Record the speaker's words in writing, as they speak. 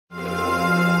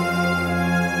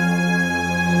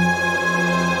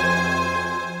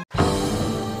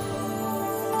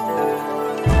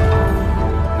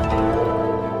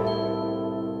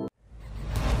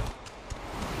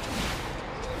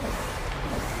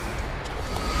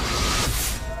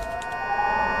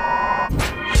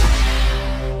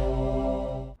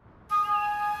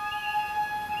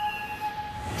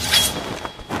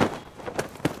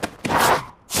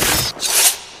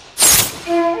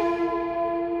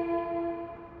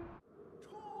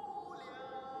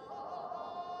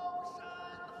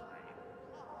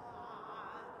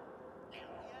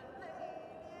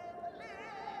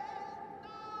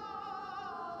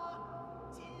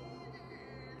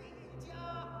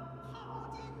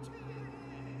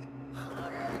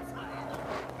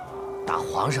打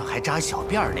皇上还扎小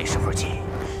辫儿那时候起，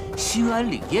兴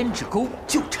安岭胭脂沟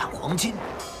就产黄金，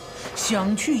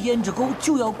想去胭脂沟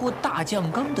就要过大酱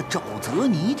缸的沼泽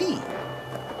泥地。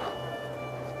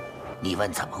你问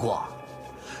怎么过？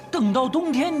等到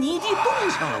冬天泥地冻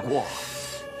上了过。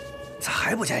咋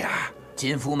还不加眼？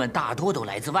金夫们大多都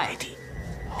来自外地，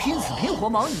拼死拼活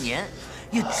忙一年，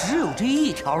也只有这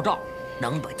一条道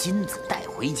能把金子带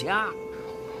回家。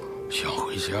想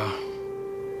回家？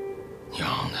娘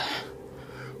的，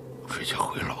这就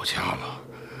回老家了。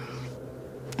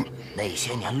那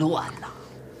些年乱呐，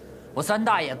我三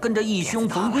大爷跟着义兄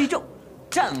冯归正，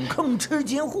占坑吃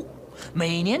金户，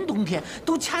每年冬天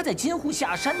都掐在金户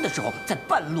下山的时候，在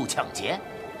半路抢劫。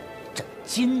这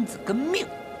金子跟命，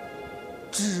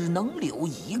只能留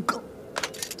一个。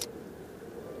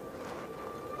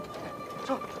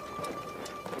这。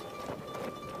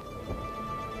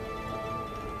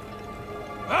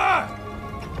 哎！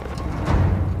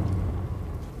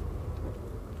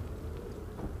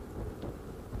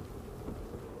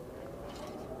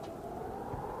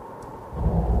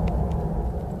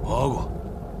蘑菇，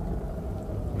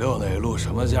溜哪路什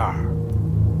么价？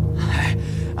哎，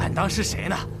俺当是谁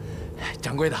呢？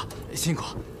掌柜的，辛苦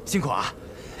辛苦啊！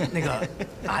那个，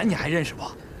俺你还认识不？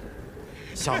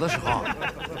小的时候，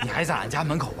你还在俺家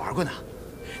门口玩过呢。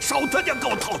少他娘给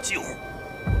我套近乎！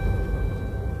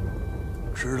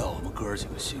 知道我们哥几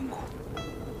个辛苦，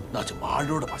那就麻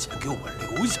溜的把钱给我们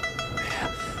留下。哎呀，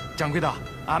掌柜的，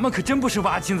俺们可真不是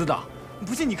挖金子的。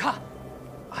不信你看，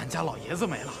俺家老爷子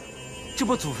没了，这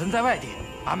不祖坟在外地，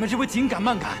俺们这不紧赶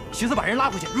慢赶，寻思把人拉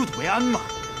回去入土为安嘛。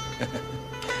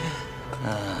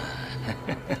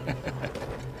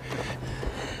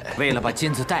为了把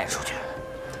金子带出去，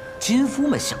金夫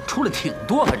们想出了挺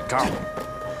多狠招，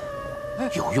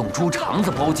有用猪肠子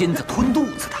包金子吞肚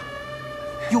子的。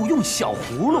 有用小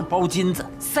葫芦包金子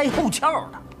塞后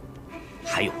窍的，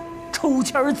还有抽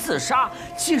签自杀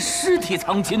借尸体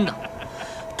藏金的，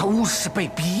都是被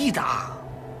逼的。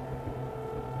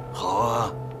好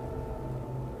啊，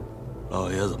老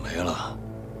爷子没了，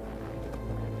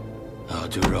那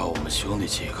就让我们兄弟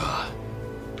几个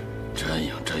瞻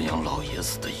仰瞻仰老爷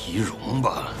子的遗容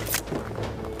吧。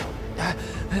哎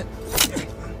哎。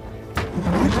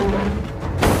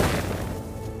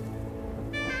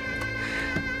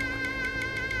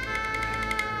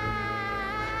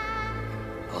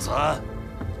 老三，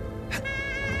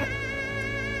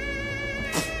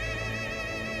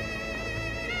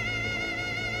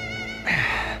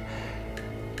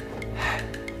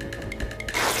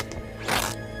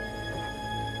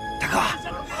大哥，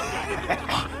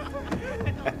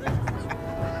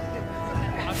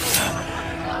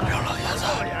让老爷子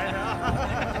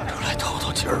出来透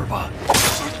透气儿吧。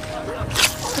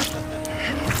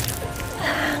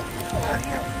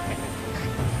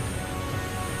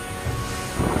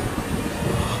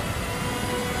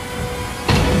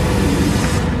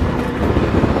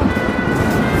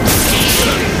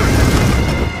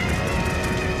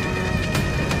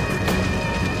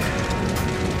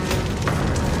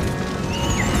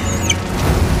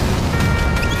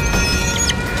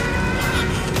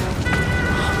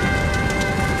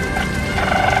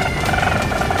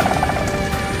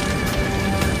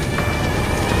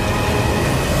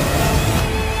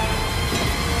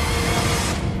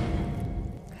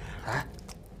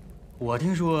 我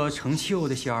听说成气候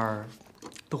的仙儿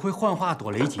都会幻化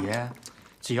躲雷劫，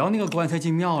只要那个棺材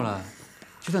进庙了，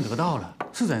就算得到了，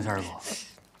是真事儿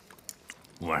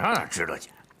不？我上哪知道去？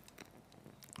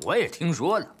我也听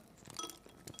说了。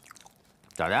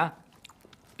咋的？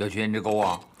要去胭脂沟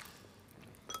啊？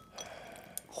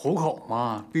糊口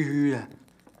嘛，必须的。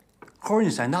后儿你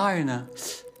三大爷呢？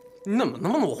你怎么那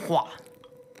么多话呢？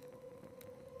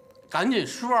赶紧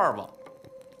涮吧，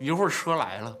一会儿车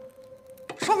来了。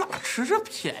 上哪吃这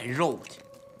便宜肉去？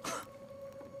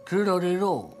知道这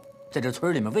肉在这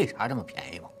村里面为啥这么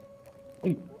便宜吗？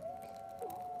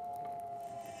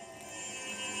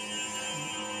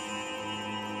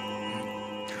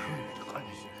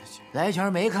来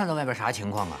前没看到外边啥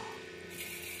情况啊？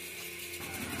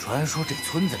传说这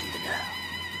村子里的人啊，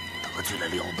得罪了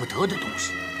了不得的东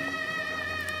西。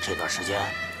这段时间，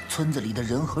村子里的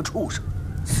人和畜生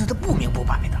死得不明不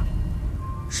白的，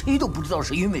谁都不知道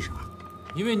是因为啥。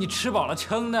 因为你吃饱了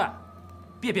撑的，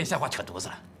别编瞎话扯犊子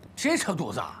了。谁扯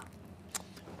犊子啊？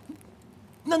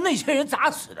那些人咋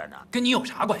死的呢？跟你有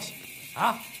啥关系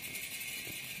啊？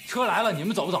车来了，你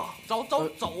们走不走？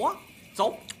走啊，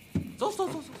走，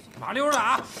麻溜的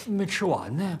啊！没吃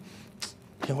完呢。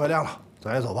天快亮了，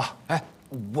咱也走吧。哎，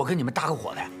我跟你们搭个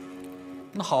伙呗。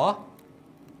那好啊。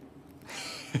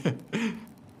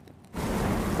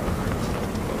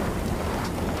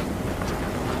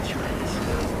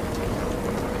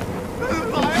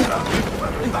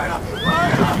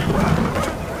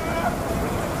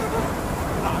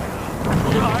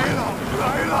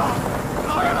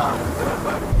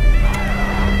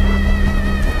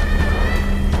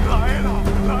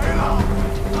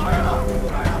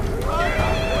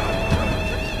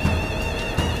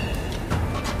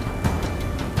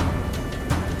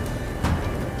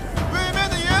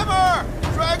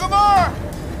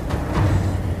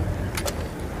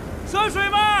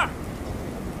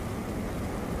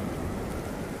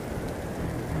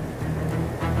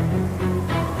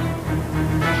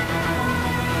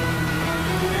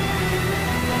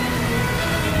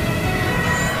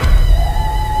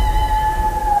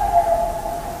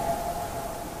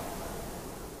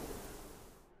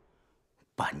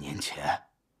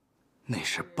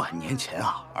年前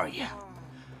啊，二爷，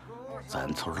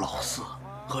咱村老四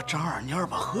和张二蔫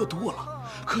吧喝多了，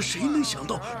可谁能想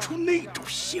到出那种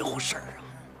邪乎事儿啊？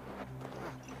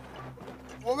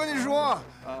我跟你说，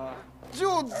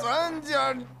就咱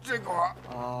家这块儿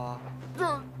啊，这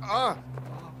啊，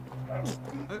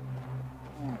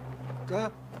这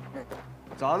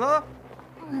咋的？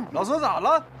老四咋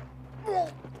了？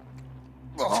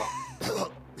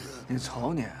你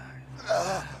瞅你，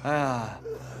哎呀，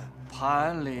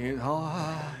盘里头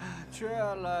缺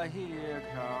了一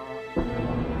条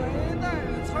没带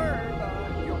刺儿的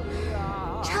鱼呀。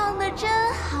唱得真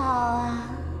好啊！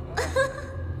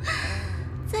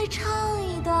再唱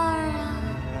一段啊！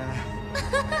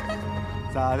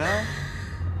咋的？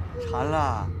馋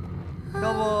了？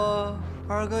要不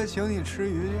二哥请你吃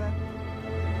鱼去？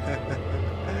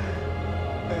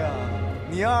哎呀，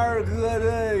你二哥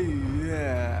的鱼。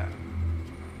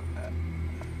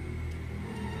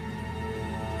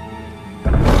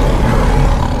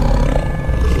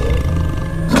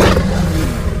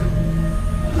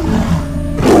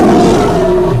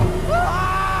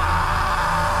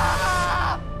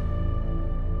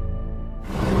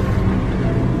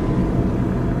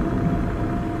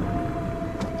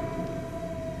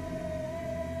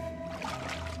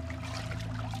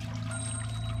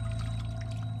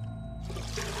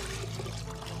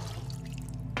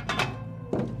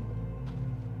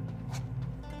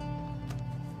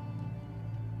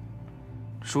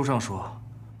书上说，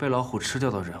被老虎吃掉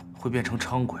的人会变成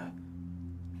伥鬼，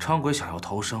伥鬼想要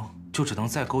投生，就只能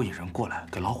再勾引人过来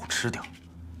给老虎吃掉。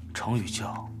成语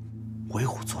叫“为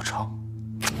虎作伥”。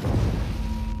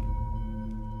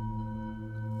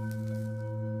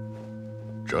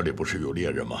这里不是有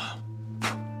猎人吗？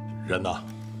人呢？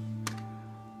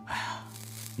哎呀，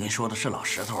您说的是老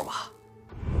石头吧？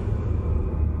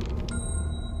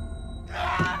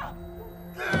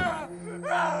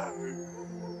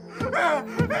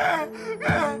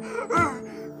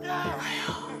哎呀，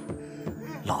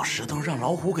老石头让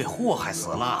老虎给祸害死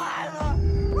了。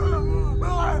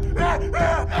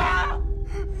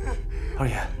二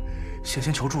爷，先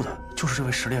前求助的就是这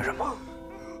位石猎人吗？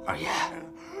二爷，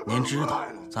您知道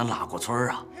咱喇过村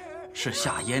啊，是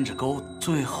下胭脂沟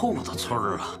最后的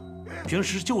村了，平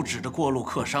时就指着过路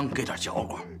客商给点嚼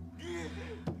果。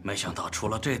没想到出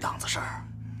了这档子事儿，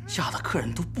吓得客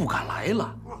人都不敢来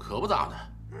了。可不咋的，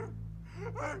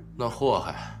那祸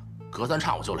害隔三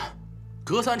差五就来，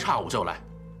隔三差五就来，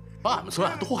把俺们村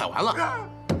都祸害完了。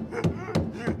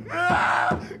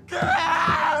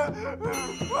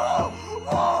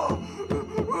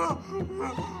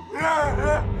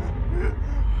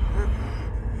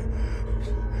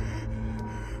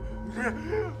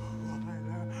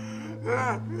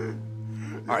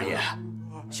二爷，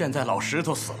现在老石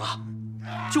头死了，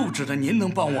就指着您能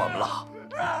帮我们了。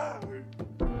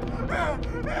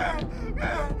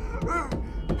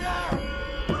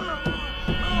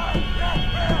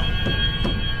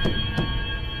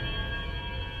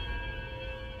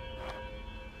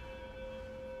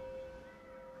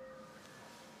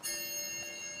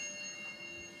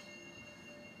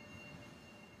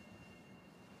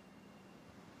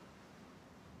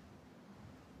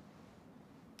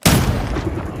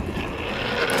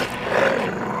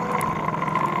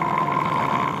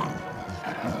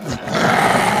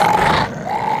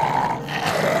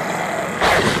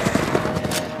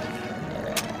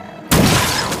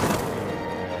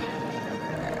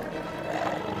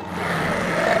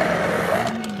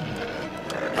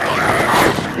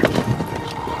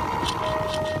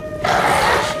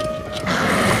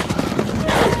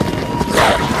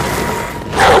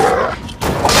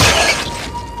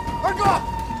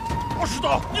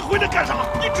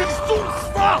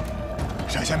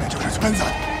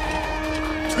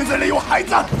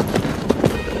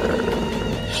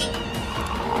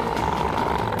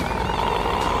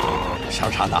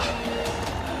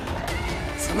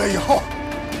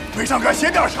写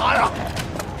点啥呀？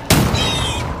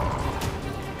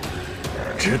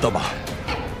知道吗？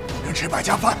人吃百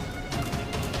家饭，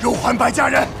肉还百家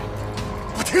人，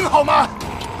不挺好吗？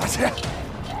而且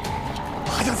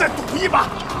还想再赌一把。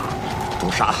赌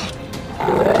啥？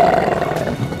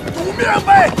赌命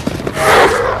呗！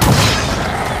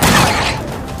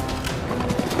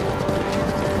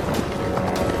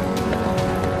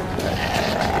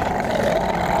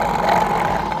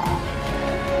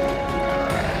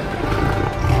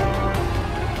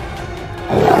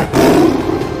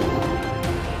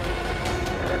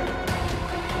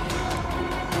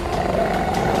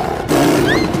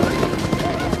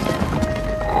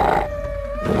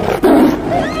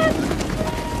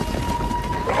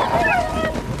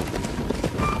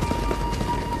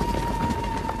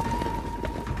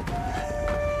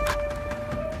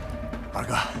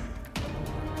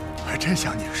还真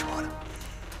像你说的，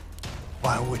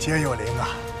万物皆有灵啊。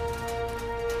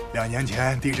2年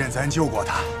前地震咱救过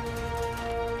他，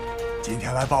今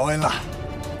天来报恩了。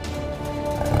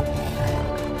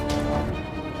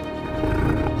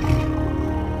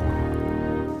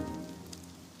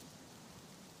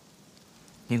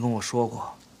您跟我说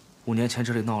过，5年前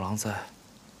这里闹狼灾，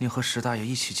您和石大爷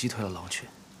一起击退了狼群。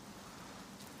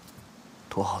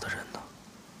多好的人呢！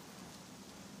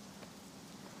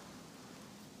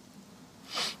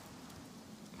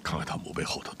看看他墓碑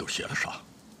后头都写了啥？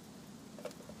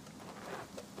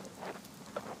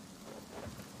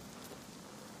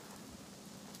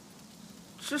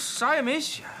这啥也没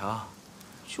写呀，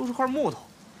就是块木头。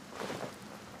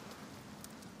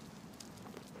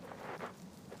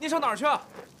你上哪儿去？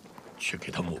去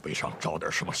给他墓碑上找点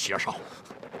什么写上。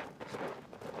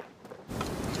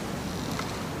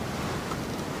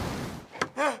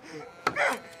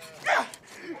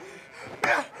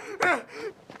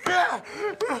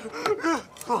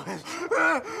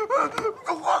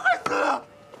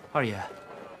二爷，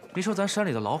您说咱山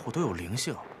里的老虎都有灵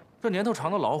性，这年头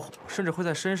长的老虎甚至会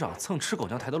在身上蹭吃狗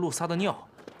娘抬的路撒的尿，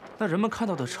那人们看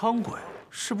到的伥鬼，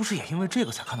是不是也因为这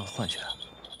个才看到的幻觉？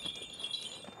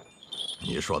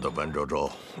你说的文绉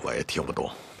绉我也听不懂，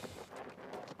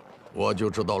我就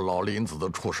知道老林子的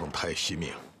畜生太惜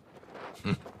命，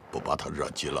不把他惹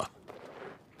急了，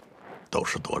都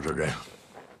是多着人。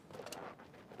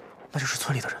那就是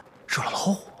村里的人惹了老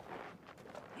虎。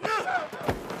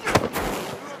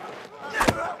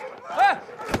哎，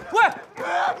喂，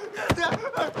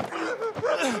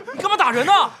你干嘛打人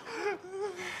呢？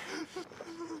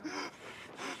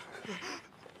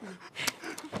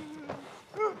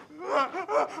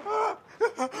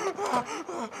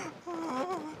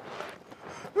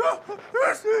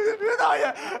石大爷，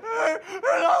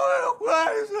老虎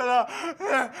坏死了！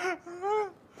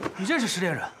你认识石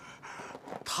猎人？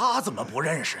他怎么不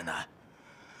认识呢？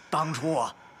当初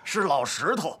啊，是老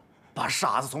石头把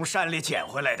傻子从山里捡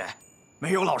回来的，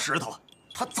没有老石头，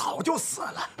他早就死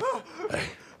了。哎，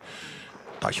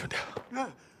大兄弟，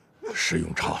石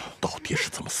永昌到底是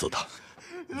怎么死的？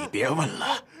你别问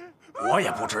了，我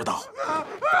也不知道。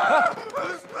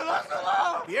死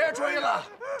了！别追了，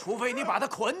除非你把他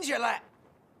捆起来。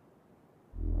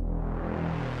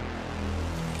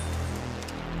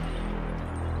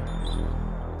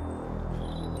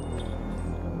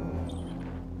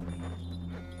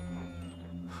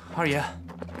二爷，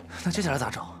那接下来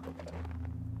咋整？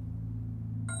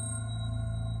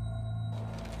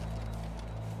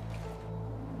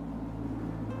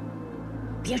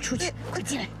别出去，快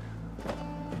进来！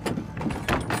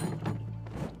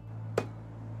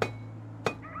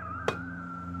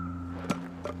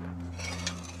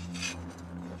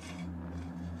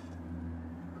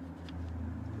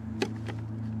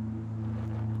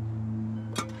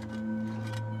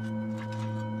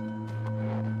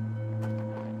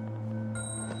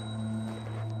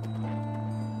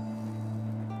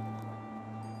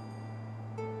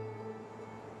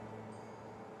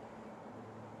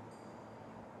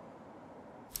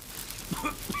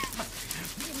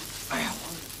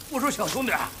我说小兄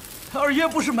弟，二爷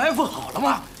不是埋伏好了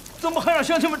吗？怎么还让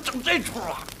乡亲们整这出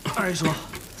啊？二爷说，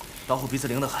老虎鼻子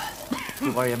灵得很，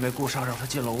六二爷没顾上让他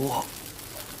进了屋，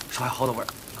说还好的味儿，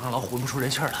能让老虎闻不出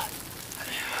人气儿来。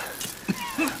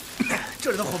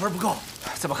这里的火盆不够，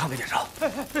再把炕给点上。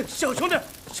小兄弟，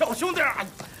小兄弟！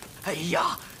哎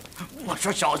呀，我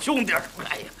说小兄弟，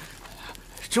哎呀，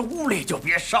这屋里就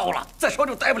别烧了，再烧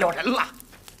就待不了人了。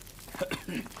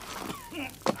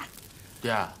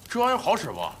爹，这玩意儿好使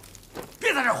不？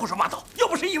别在这胡说八道，要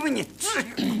不是因为你，至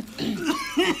于？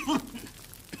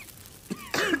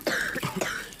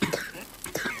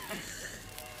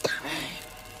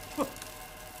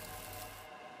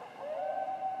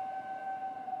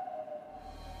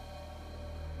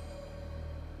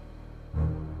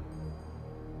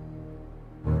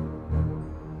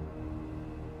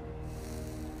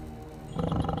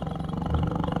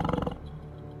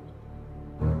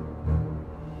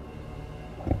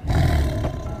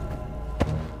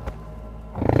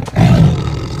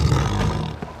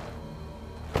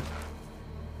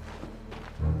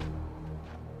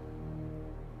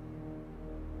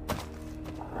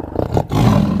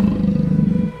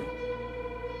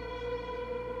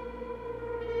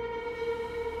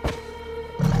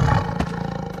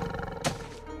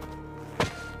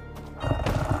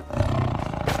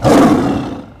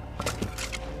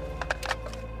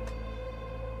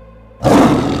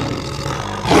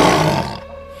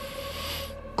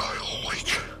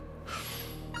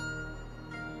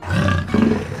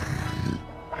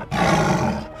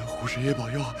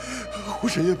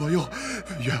神爷保佑，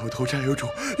冤有头债有主，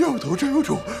冤有头债有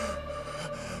主。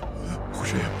护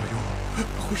神爷保佑，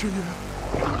护神爷。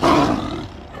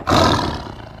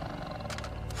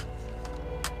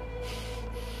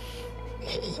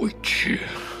回去。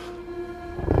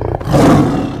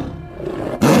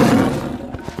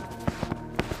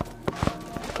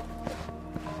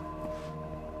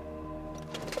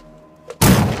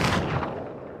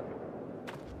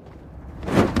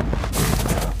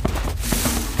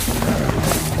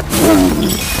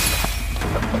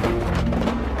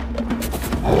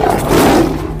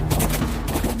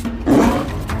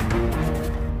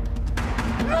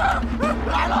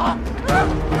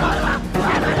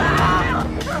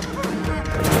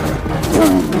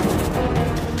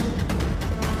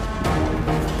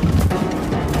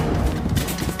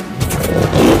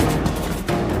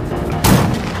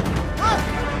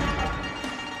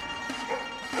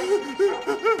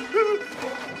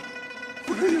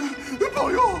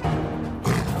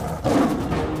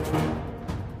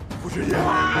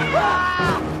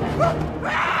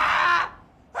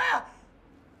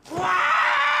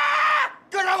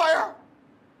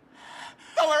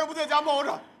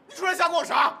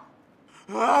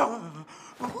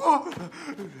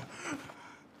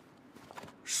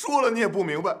说了你也不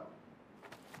明白，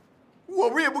我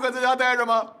不是也不敢在家待着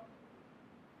吗？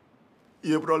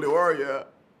也不知道刘二爷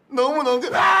能不能给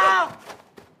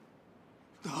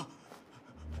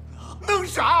弄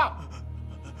啥？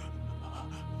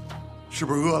是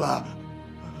不是饿了？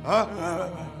啊？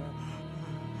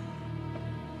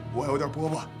我有点饽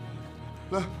饽，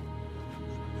来，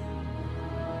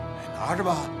拿着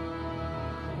吧。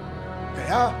给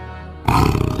呀！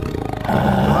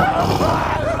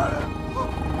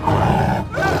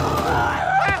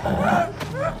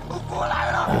过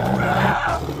来了！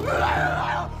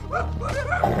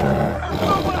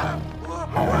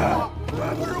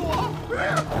不是我！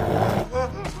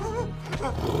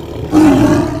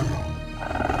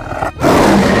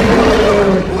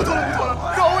我错了，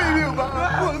饶我一命吧！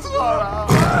我错了。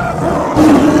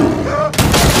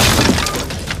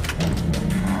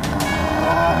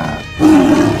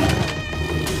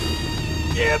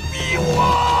别逼我！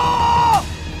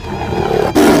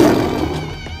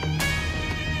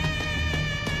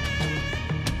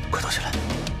快躲起来！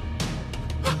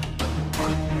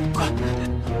快！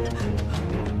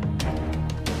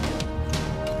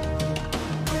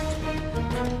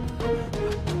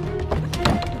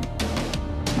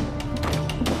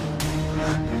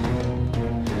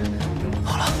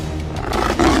好了。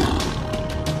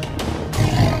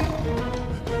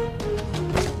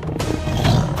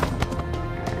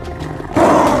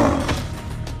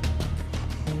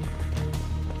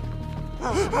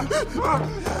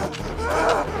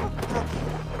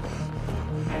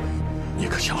你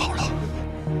可想好了？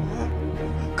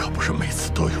可不是每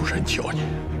次都有人救你。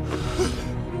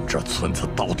这村子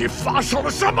到底发生了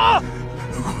什么？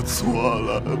我错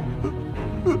了，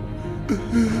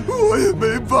我也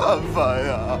没办法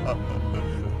呀。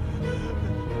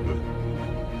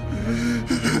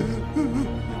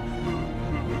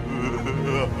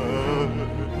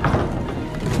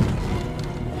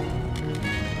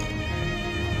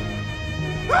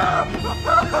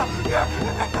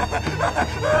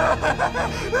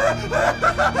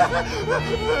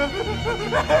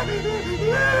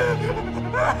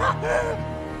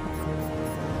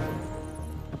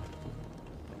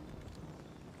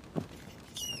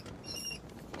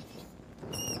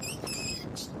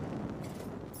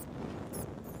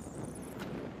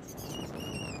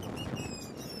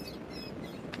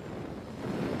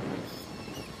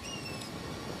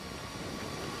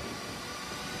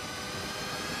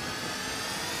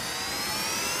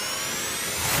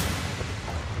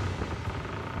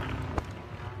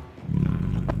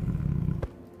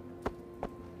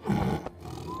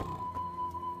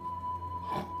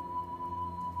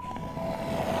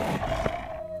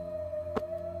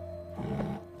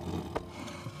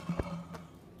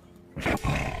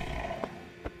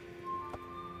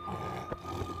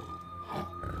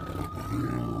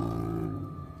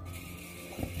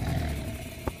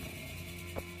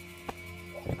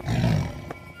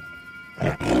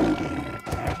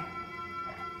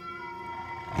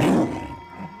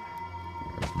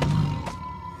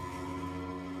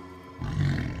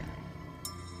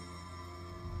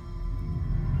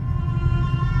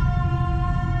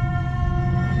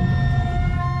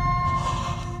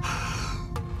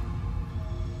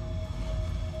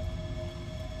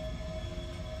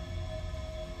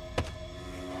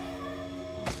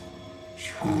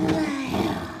出来呀！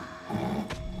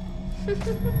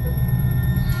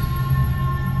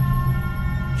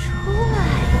出来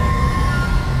呀！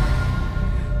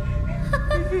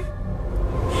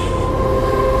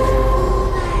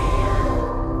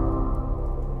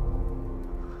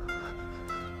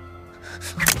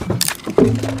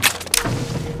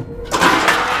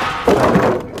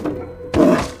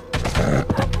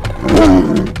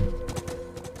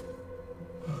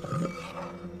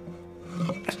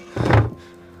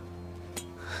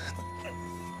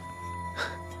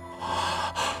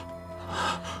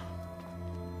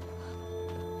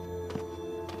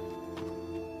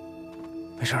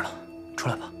事了，出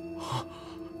来吧。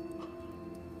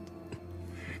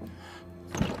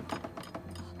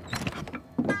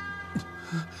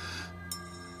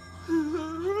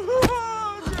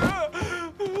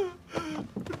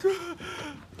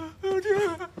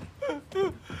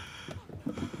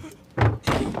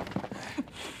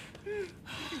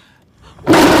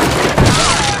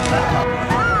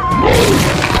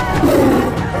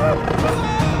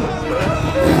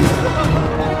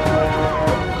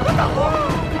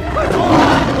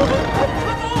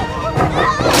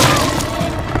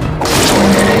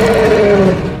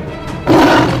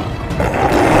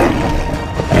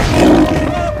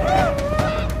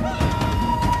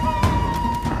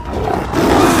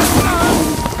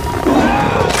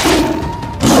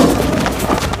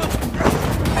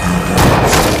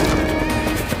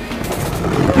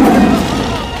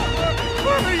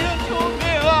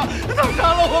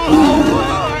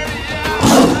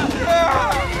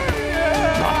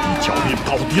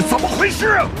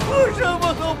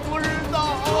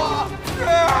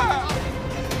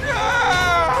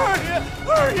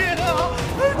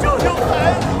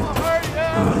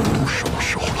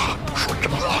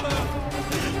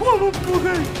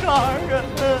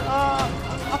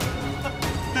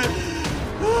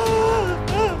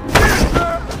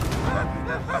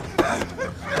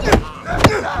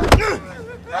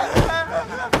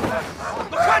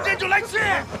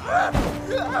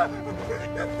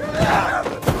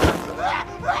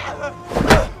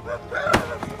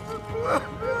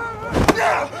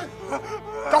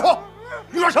大伙，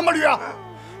你说什么驴啊？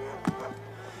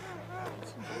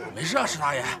没事啊，石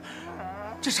大爷，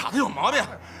这傻子有毛病，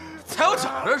踩我脚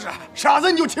这是。傻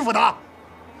子你就欺负他？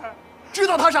知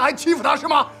道他傻还欺负他是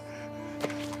吗？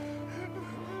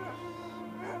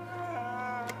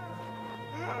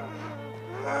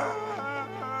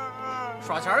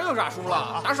耍钱又耍输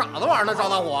了，打傻子玩呢，赵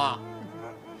大虎。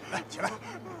来，起来，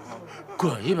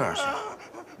滚一边去！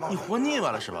你活腻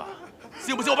歪了是吧？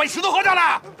信不信我把你石头喝掉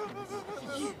了？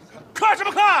看什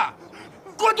么看？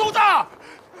滚犊子！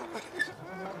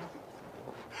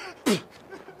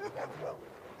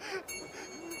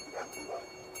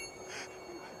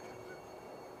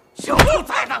小兔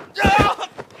崽子！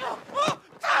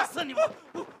打死你！我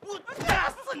打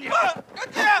死你！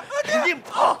你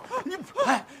跑！你跑！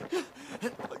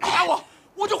打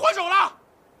我就还手了！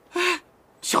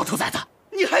小兔崽子，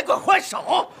你还管还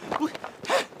手？我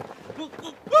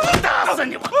打死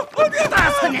你！我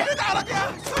打死你！打了你！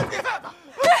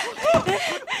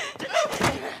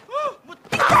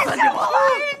你干什么玩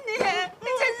意儿你？你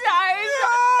真是儿子，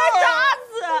还打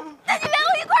死？那你连我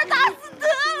一块打死得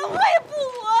了，我也不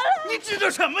活了。你知道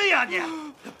什么呀你？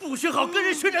不学好跟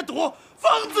人学着赌，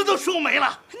房子都输没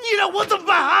了，你让我怎么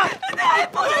办啊？那还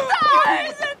不是他儿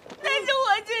子，那是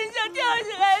我身上掉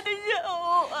下来的肉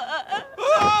啊！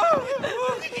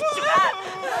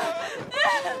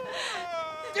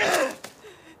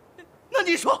那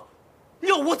你说，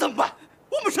要我怎么办？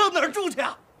我们上哪儿住去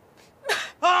啊？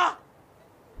啊！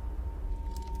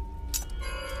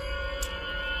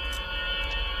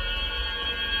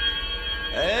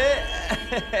哎，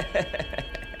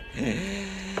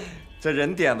这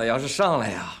人点子要是上来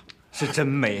呀，是真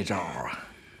没招啊！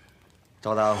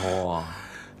赵大虎，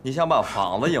你想把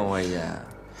房子赢回去，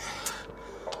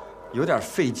有点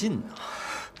费劲啊。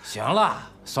行了，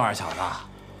宋二小子，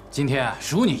今天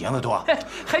属你赢得多。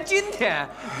还今天？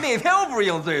哪天我不是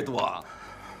赢最多？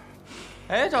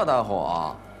哎，赵大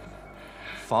虎，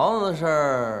房子的事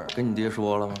儿跟你爹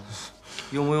说了吗？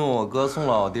用不用我哥宋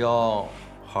老刁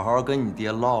好好跟你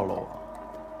爹唠唠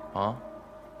啊？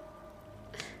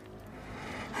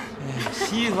哎，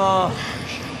西方。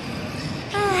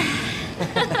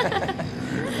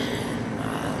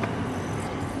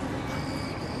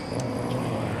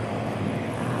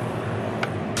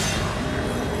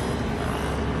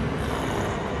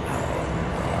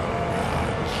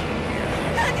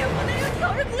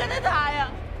搁着他呀！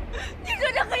你说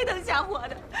这黑灯瞎火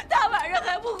的，大晚上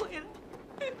还不回来？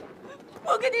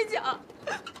我跟你讲，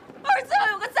儿子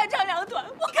要有个三长两短，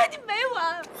我跟你没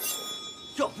完。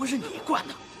要不是你惯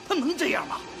他，他能这样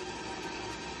吗？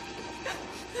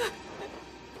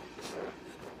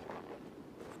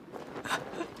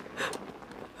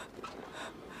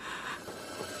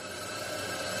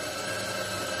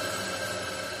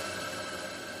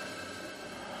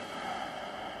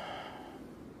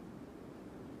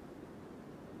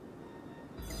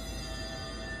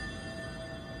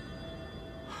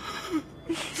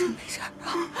没事啊，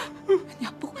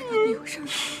娘不会让你有事的，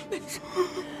没事。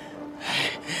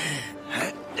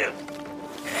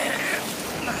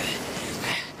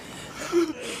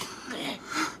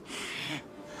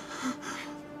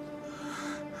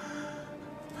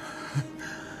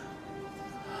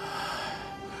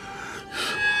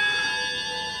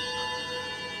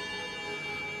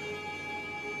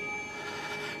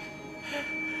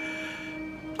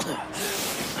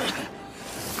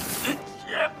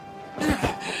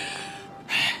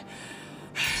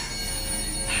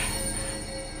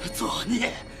作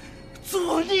孽，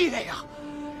作孽呀！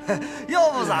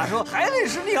要不咋说，还得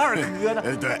是你二哥呢。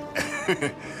对，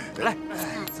来，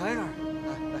坐这儿。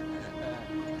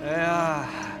哎呀，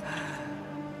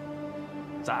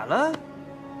咋了？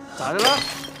咋的了？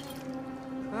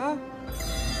啊？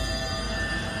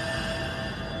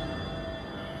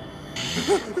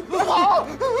跑！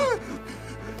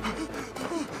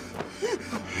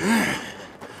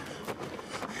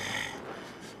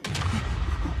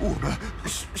我们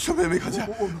什么也没看见，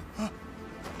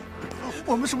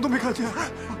我们什么都没看见，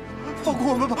放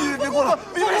过我们吧！别过来！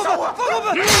别杀我！放过我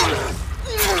们！别杀！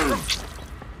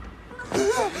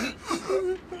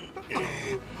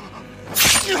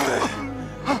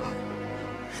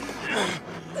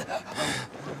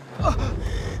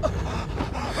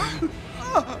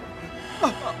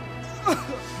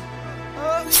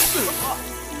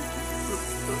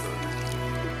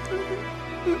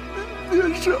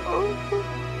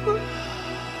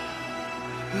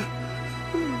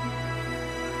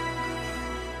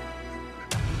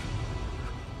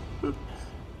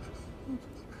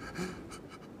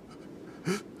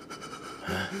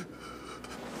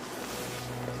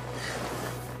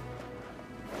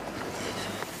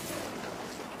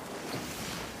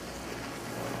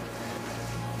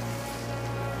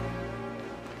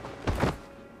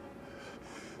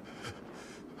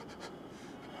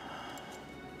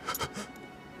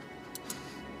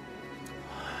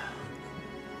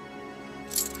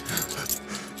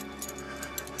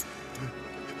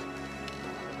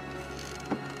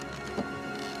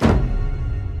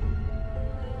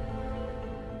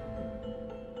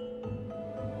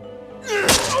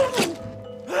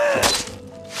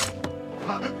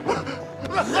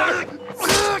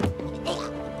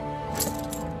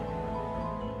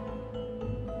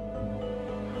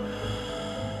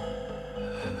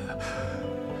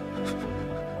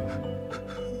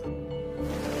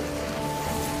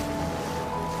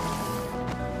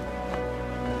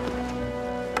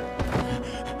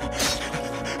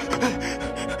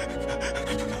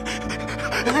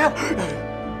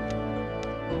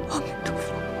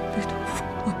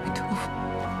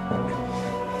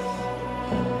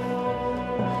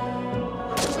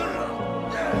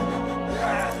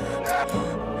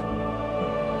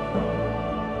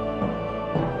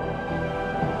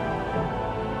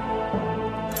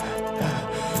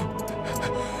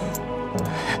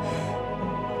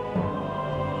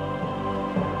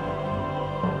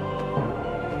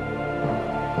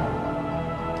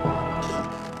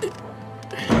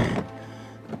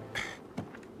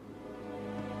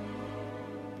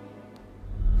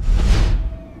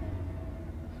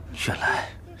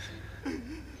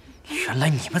原来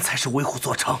你们才是为虎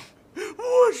作伥。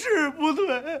我是不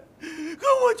对，可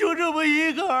我就这么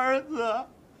一个儿子。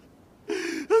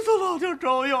这老天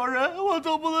招摇人，我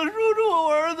总不能说出我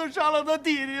儿子杀了他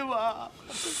弟弟吧？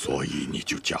所以你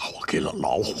就嫁祸给了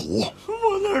老虎。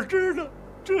我哪知道，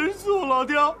真宋老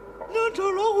刁能朝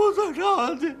老虎算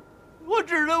账去，我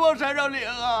只能往山上领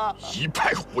啊！一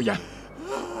派胡言！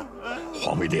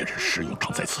皇位猎人使用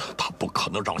长在此，他不可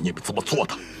能让你们这么做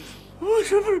的。我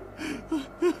是不是？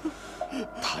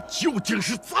他究竟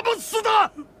是怎么死的？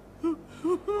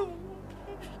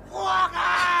活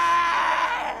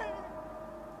该！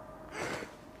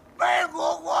被虎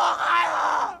祸害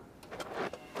了！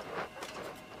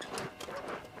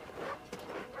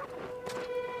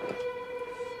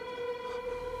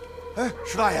哎，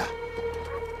石大爷，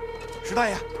石大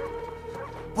爷，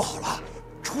不好了，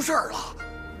出事儿了！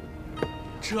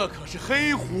这可是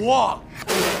黑虎，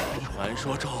传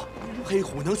说中黑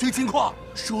虎能寻金矿，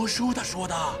说书的说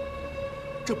的。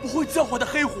这不会叫唤的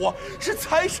黑虎是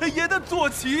财神爷的坐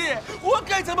骑，活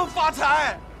该咱们发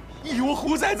财。一窝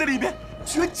虎崽子里面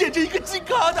居然捡着一个金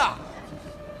刚的，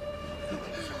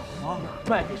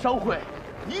卖给商会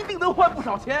一定能换不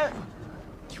少钱。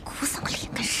你哭丧个脸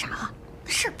干啥？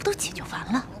那事儿不都解决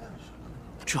完了？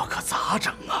这可咋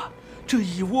整啊？这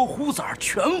一窝虎崽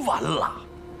全完了。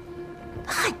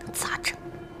还能咋整？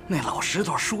那老石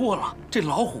头说了，这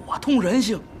老虎啊通人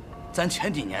性，咱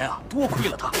前几年啊多亏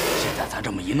了他，现在咱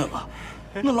这么一弄啊，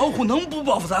那老虎能不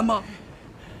报复咱吗？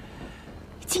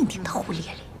净听他胡咧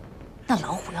咧。那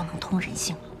老虎要能通人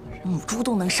性，母猪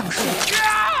都能上树。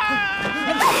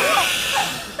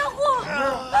大虎，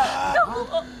大虎！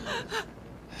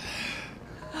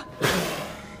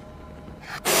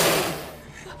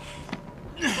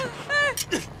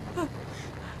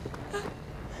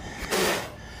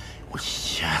我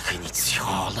先给你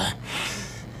掐了！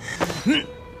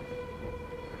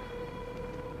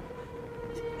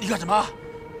你干什么？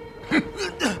你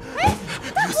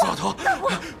个死老头！大虎，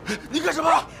你干什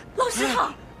么？老石头，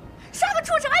杀个畜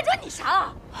生还准你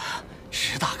杀？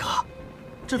石大哥，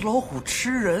这老虎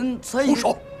吃人，咱胡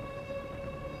说！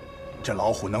这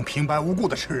老虎能平白无故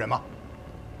的吃人吗？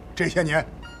这些年，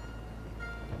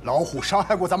老虎伤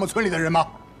害过咱们村里的人吗？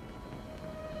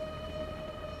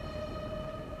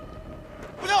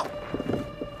不行！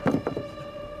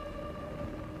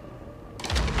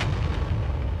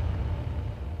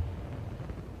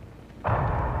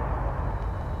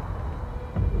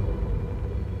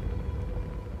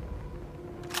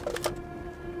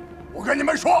我跟你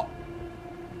们说，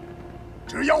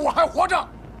只要我还活着，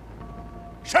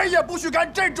谁也不许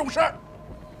干这种事儿。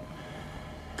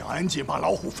赶紧把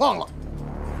老虎放了，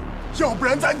要不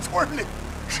然咱村里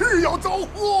是要遭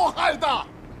祸害的。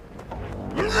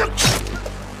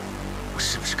我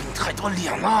是不是给你太多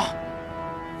脸了？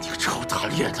你个臭打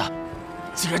猎的，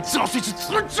竟然叫起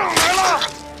村长来了！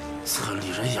村里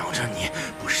人养着你，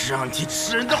不是让你替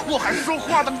吃人的祸害说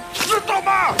话的，知道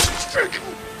吗？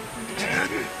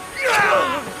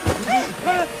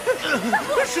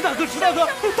石大哥，石大哥，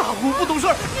大虎不懂事，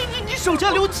你手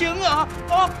下留情啊！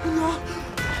啊！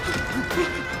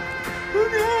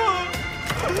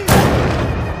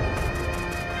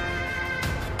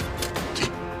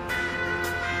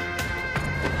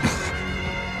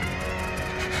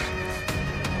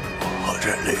我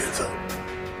这栗子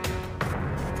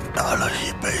打了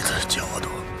一辈子交道，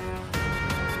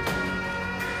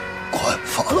快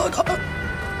放了他，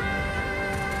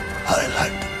还来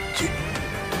得及。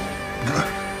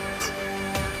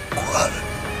快！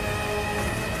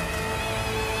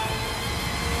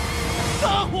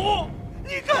大虎，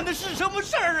你干的是什么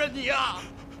事儿啊你啊！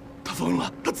他疯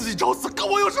了，他自己找死，跟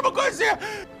我有什么关系？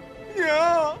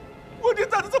娘，我这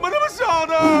胆子怎么那么小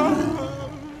呢？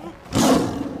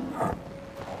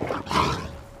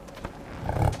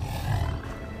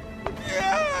娘，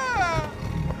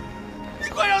你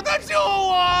快让他救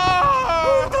我！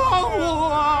大虎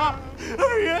啊！哎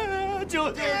呀，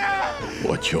救救我！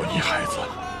我救你孩子，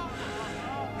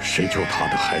谁救他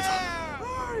的孩子？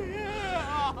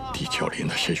地窖里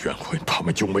那些冤魂，他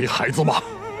们就没孩子吗？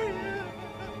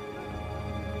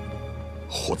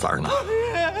虎崽儿呢？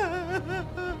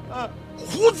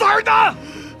虎崽儿呢？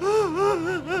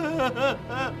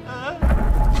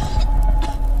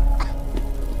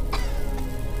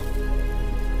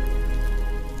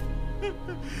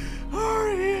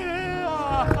二爷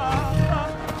啊！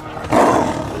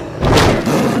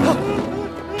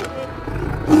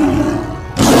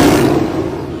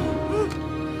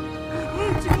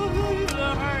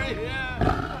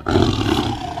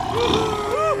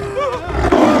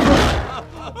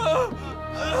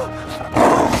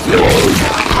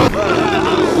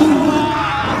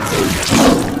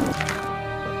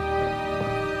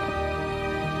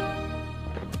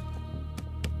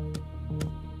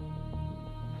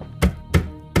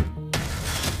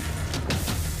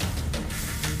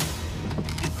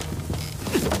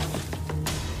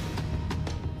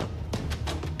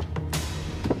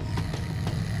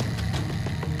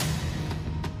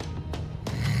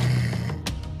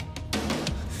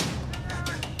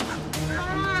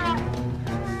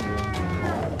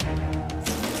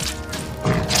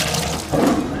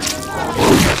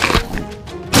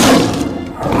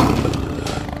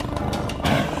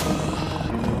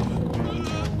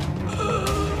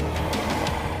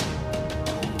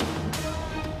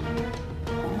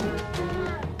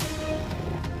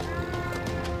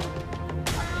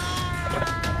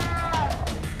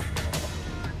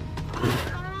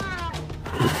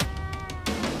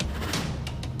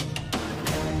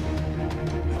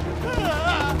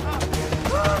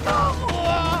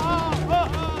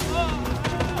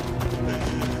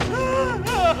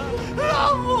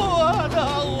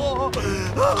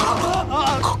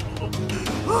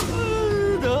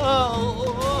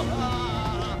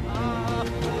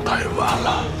太晚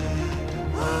了，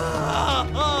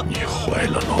你坏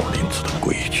了老林子的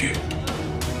规矩。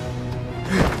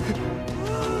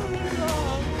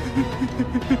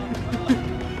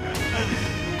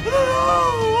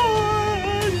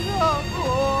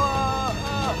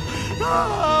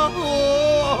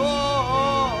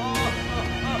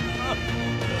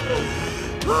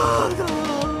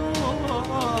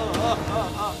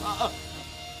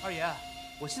二爷，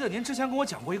我记得您之前跟我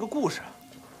讲过一个故事，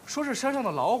说是山上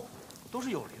的老虎都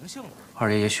是有灵性的。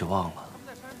二爷也许忘了，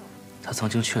他曾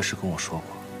经确实跟我说过，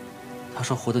他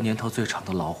说活得年头最长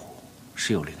的老虎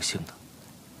是有灵性的，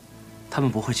他们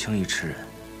不会轻易吃人，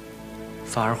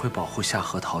反而会保护下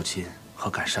河淘金和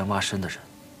赶山挖参的人，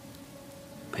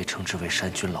被称之为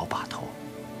山军老把头。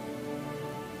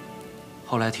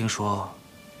后来听说，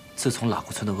自从喇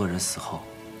古村的恶人死后，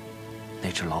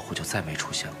那只老虎就再没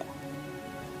出现过，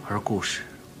而故事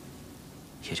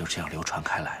也就这样流传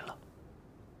开来了。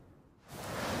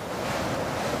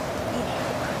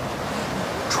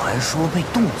传说被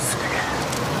冻死的人，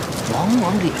往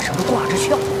往脸上都挂着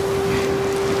笑。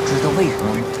知道为什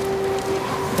么吗？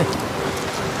嘿，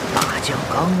大酱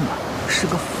缸啊，是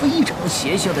个非常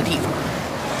邪性的地方。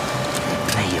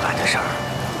那一晚的事儿，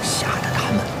吓得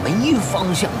他们没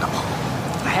方向的跑，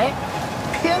哎，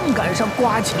偏赶上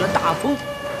刮起了大风，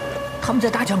他们在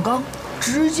大酱缸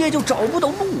直接就找不到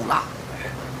路了。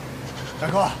大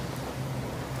哥，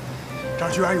这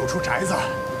儿居然有处宅子，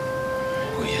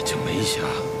我也就没想。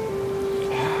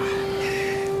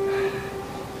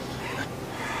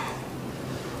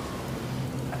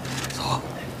走。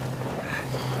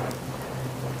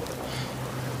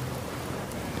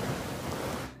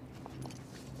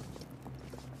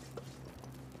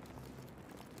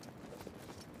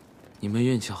你们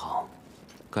运气好，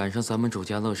赶上咱们主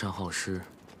家乐善好施，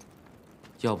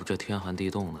要不这天寒地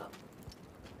冻的，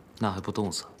那还不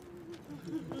冻死？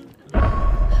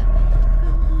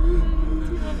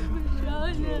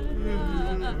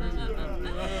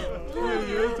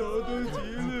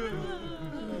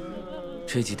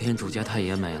这几天主家太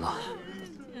爷没了，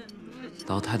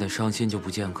老太太伤心就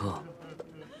不见客。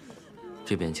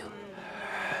这边请。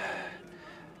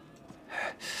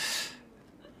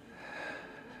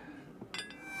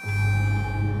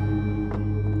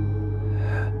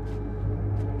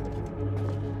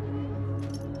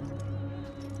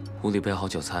屋里备好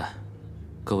酒菜，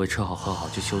各位吃好喝好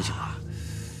就休息吧。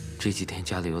这几天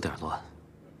家里有点乱，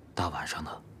大晚上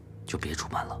的就别出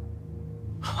门了。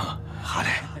好嘞。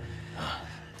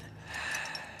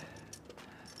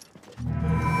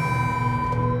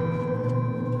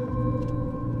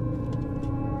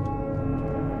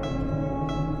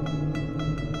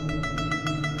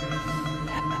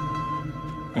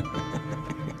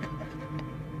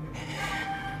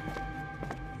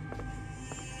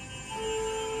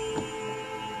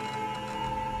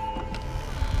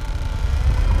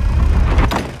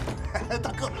大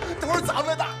哥，都是咱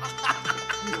们的。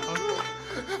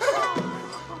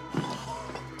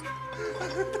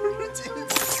都是亲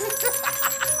戚。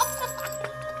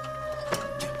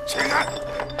起来！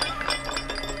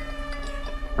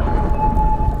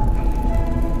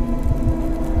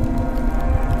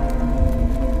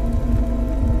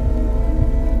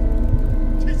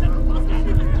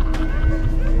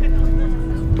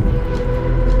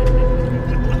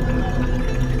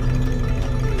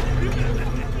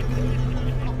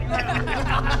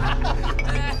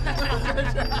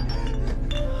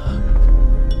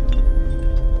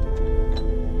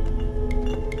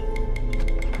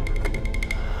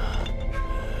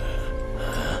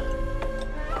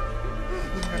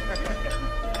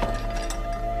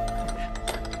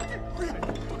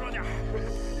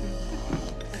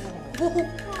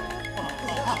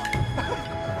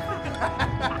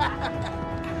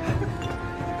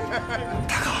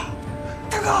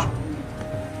大哥，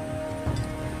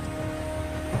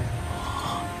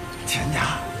天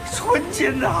家纯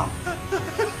金呐！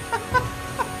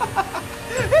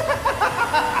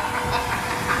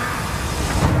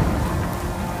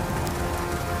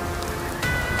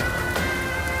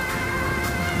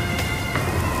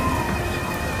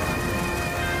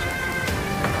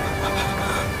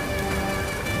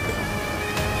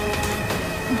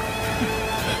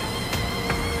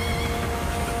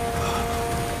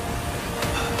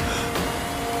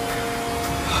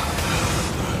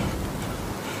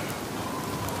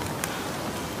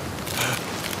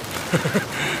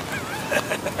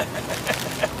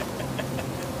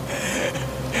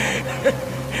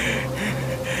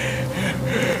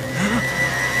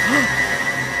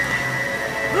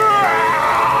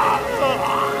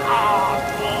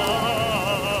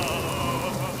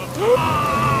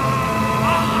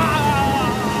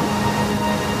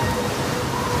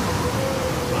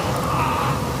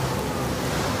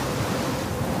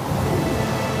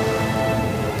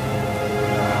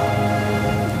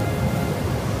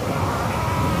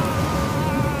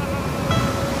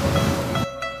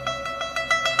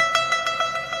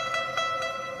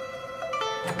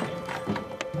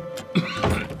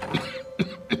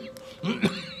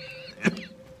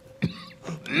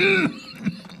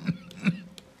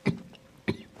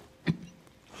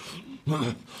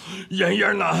烟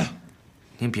烟呢？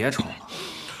您别抽了，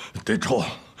得抽，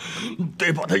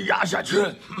得把它压下去。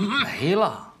没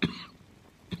了，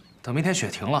等明天雪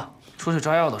停了，出去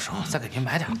抓药的时候再给您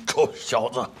买点。臭小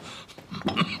子！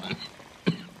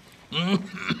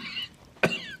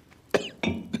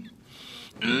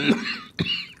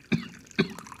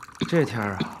这天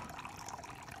啊，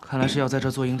看来是要在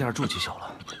这做营店住几宿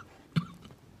了。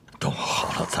等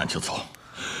好了，咱就走。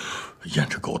胭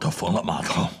脂沟它封了码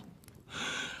头，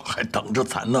还等着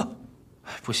咱呢。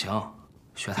不行，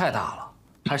雪太大了，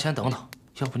还是先等等，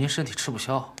要不您身体吃不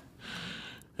消。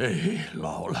哎，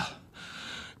老了，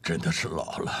真的是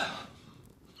老了。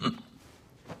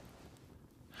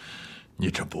你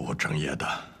这不务正业的，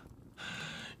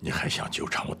你还想纠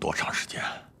缠我多长时间？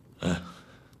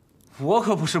我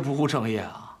可不是不务正业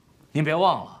啊！您别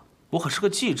忘了，我可是个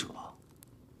记者。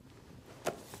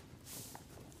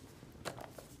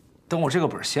等我这个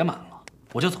本写满了，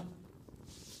我就走。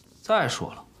再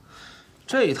说了，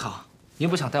这一趟您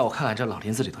不想带我看看这老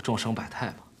林子里的众生百态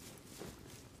吗？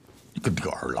你跟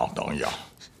吊儿郎当一样。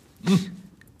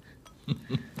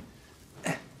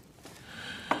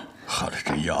喝了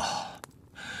这药，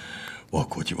我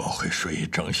估计我会睡一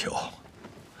整宿。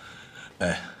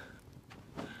哎，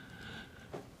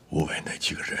屋外那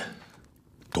几个人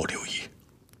多留意。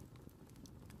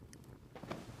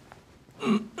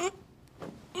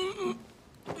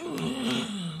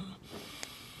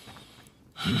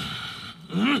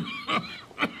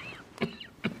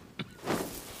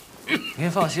您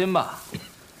放心吧，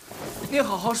您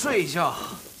好好睡一觉。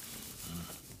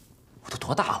我都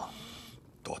多大了？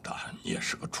多大？你也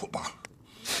是个畜霸。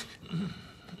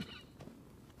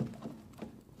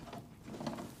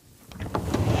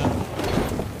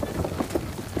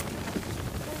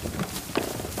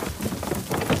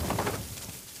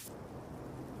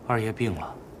二爷病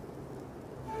了，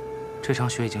这场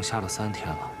雪已经下了3天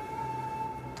了。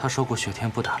他说过雪天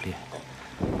不打猎，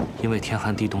因为天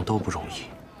寒地冻都不容易，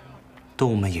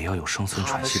动物们也要有生存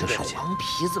喘息的时间。黄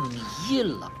皮子迷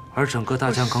了。而整个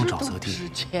大江冈沼泽地，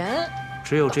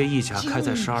只有这一家开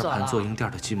在12盘做营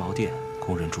店的鸡毛店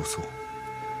供人住宿。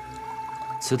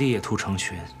此地野兔成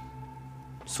群，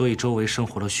所以周围生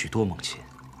活了许多猛禽。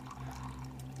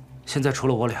现在除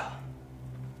了我俩，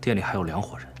店里还有2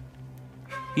伙人，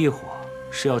一伙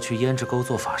是要去胭脂沟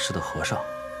做法事的和尚，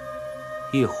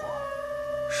一伙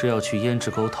是要去胭脂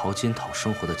沟淘金讨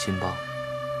生活的金帮，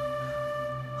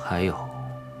还有。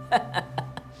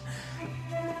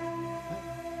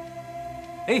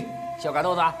哎，小嘎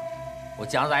豆子，我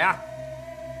讲咋样？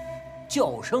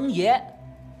叫声爷，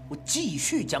我继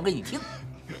续讲给你听。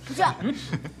不是，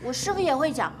我师傅也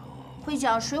会讲，会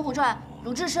讲《水浒传》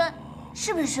鲁智深，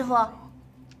是不是师傅？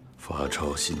发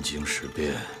钞心经10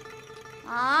遍。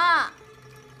啊！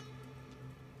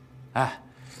哎，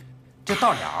这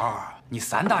到了，你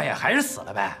三大爷还是死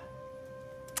了呗？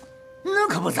那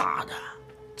可不咋的。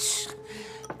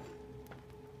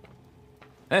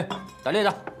哎，打猎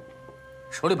的，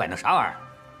手里摆那啥玩意儿？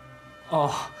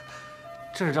哦，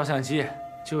这是照相机，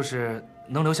就是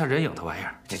能留下人影的玩意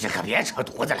儿。这可别扯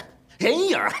犊子了，人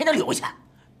影还能留下？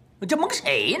这蒙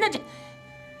谁呢？这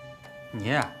你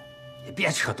也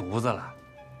别扯犊子了，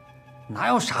哪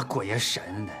有啥鬼呀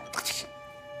神的？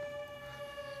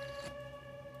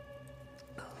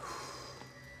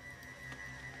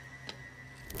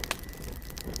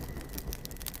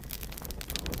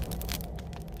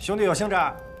兄弟有兴致，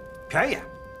便宜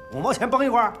，5毛钱崩一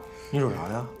块。你说啥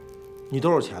呀？你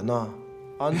多少钱呢？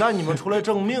俺带你们出来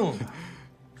挣命的，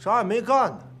啥也没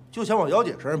干呢，就想往姚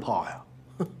姐身上趴呀？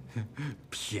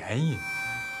便宜。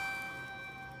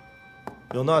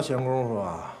有那闲工夫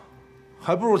啊，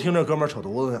还不如听这哥们扯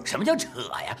犊子呢。什么叫扯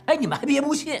呀？哎，你们还别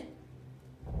不信。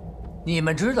你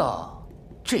们知道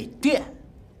这店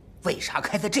为啥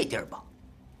开在这地儿吗？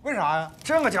为啥呀？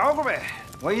挣个嚼骨呗。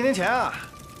我1年前啊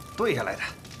兑下来的。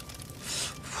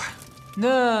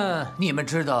那你们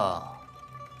知道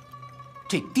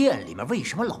这店里面为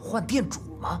什么老换店主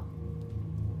吗？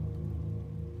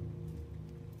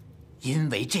因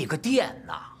为这个店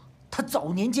呐，它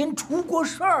早年间出过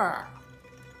事儿。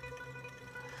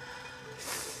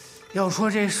要说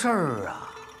这事儿啊，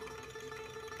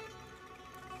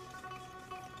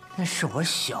那是我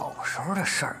小时候的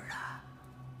事儿啊。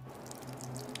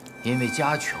因为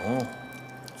家穷，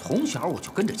从小我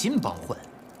就跟着金帮混。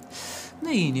那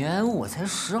一年我才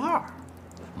12，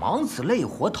忙死累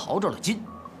活淘着了金，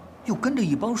又跟着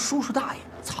一帮叔叔大爷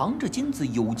藏着金子，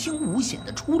有惊无险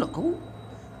的出了沟。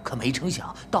可没成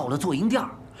想，到了做营店，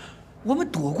我们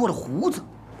躲过了胡子，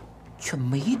却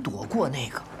没躲过那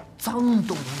个脏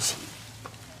东西。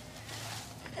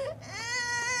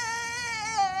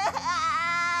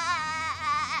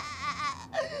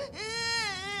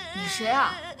你谁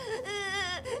啊？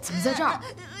怎么在这儿？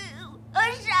我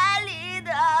山里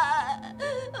的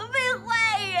被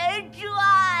坏人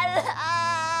抓了。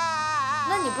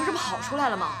那你不是跑出来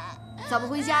了吗？咋不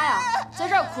回家呀？在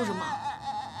这儿哭什么？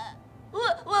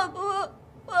我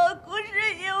哭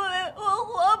是因为我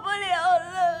活不了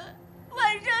了，晚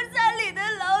上山里的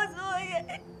老祖爷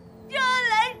就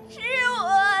来吃我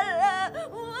了，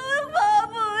我跑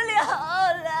不了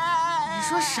了。你说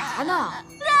啥呢？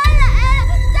他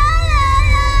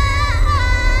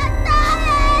来了！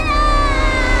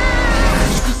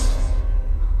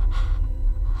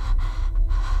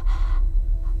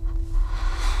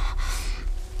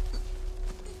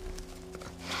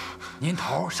您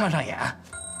头上眼。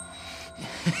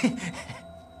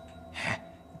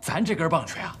咱这根棒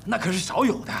槌啊，那可是少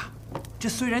有的。这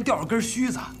虽然掉了根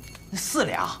须子，4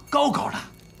两高高的，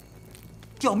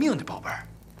要命的宝贝儿。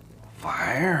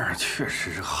玩意儿确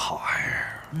实是好玩意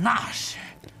儿，那是。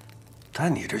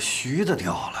但你这须子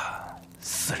掉了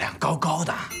，4两高高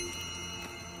的。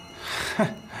哼，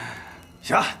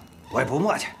行，我也不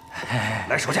磨叽，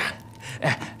来收价。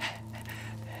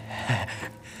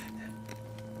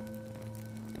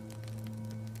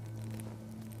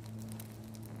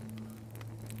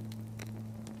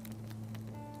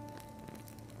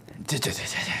这，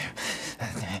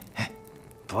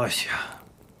不行，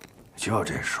就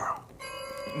这数。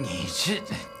你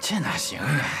这哪行啊？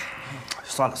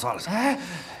算了。哎，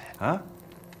啊？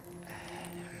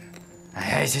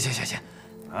哎，行，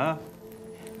啊，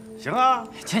行啊。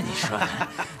这你说的，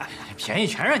便宜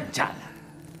全让你占了。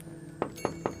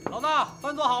老大，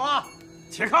饭做好了，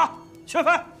起炕，宣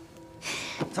饭。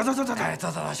走，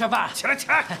宣饭，起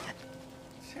来，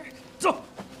走。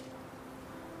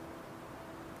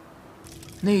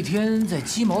那天在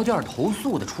鸡毛店投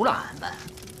宿的，除了俺们，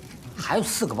还有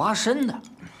4个挖参的。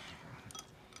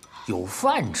有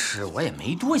饭吃，我也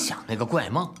没多想那个怪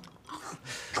梦。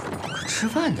可吃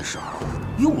饭的时候，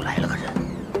又来了个人。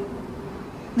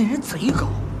那人贼高，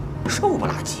瘦不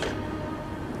拉几的。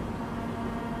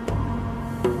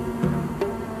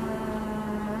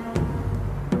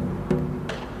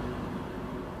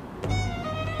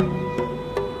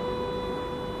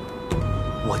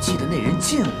我记得那人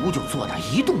进屋就坐那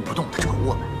一动不动的瞅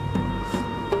我们。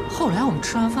后来我们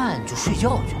吃完饭就睡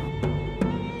觉去了，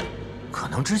可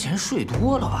能之前睡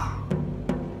多了吧。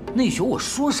那宿我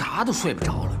说啥都睡不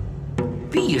着了，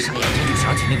闭上眼睛就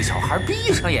想起那个小孩，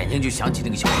闭上眼睛就想起那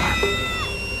个小孩。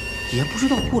也不知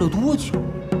道过了多久，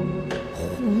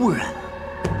忽然。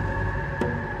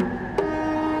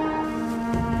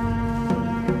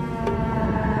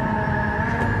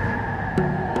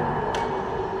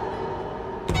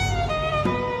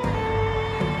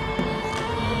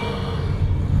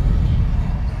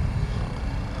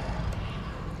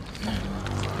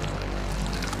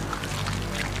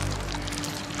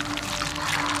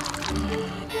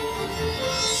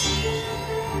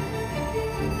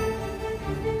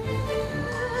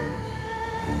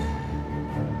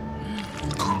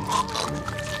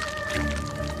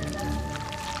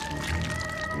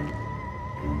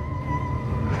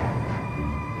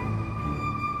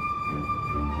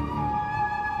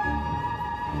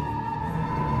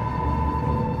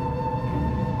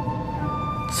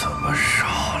怎么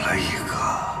少了一个？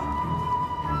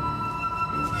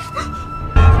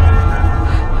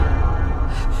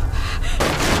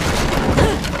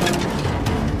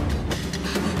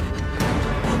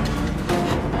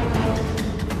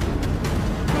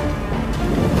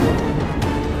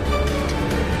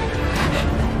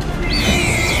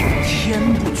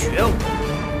天不绝我，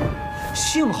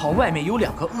幸好外面有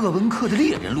2个鄂温克的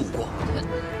猎人路过，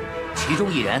其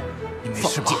中一人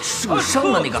放箭射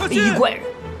伤了那个黑衣怪人。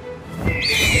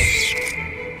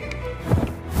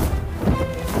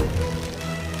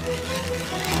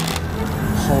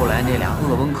后来那俩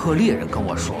鄂温克猎人跟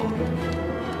我说，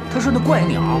他说那怪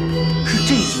鸟是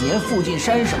这几年附近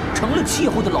山上成了气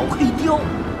候的老黑雕，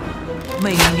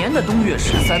每年的冬月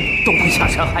13都会下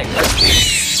山害人。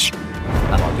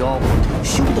那老雕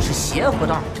修的是邪乎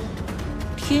道，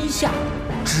天下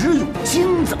只有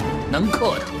金子能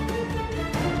克他，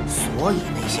所以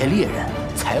那些猎人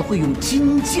才会用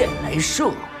金箭来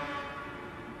射。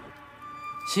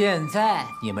现在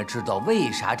你们知道为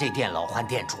啥这店老换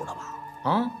店主了吧？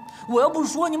啊！我要不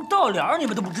说，你们到了你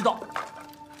们都不知道。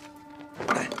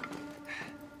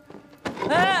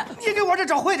哎，你给我这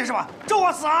找晦气是吧？咒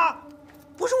我死啊！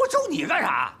不是我咒你干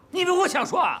啥？你以为我想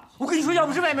说啊？我跟你说，要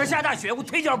不是外面下大雪，我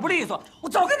腿脚不利索，我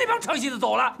早跟那帮城西的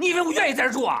走了。你以为我愿意在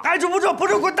这住啊？爱住不住，不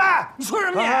住滚蛋！你说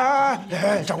什么你？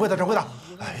哎，掌柜的，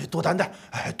哎，多担待，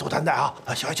多担待啊！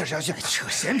小心，扯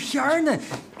闲篇呢，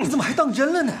你怎么还当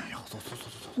真了呢？走，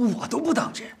我都不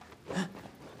当真。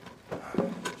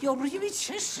要不是因为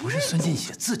钱实在……不是孙进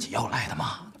喜自己要来的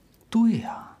吗？对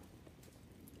呀。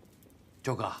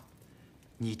周哥，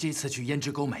你这次去胭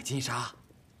脂沟买金沙，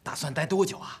打算待多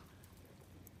久啊？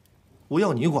我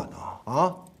要你管呢？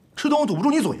啊，吃东西堵不住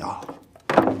你嘴啊！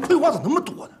废话咋那么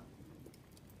多呢？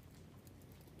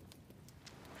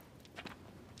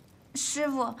师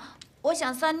傅，我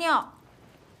想撒尿。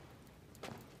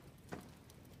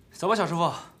走吧，小师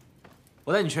傅，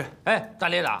我带你去。哎，大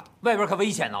咧子，外边可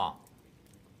危险呢。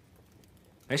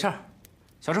没事儿，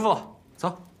小师傅，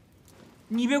走。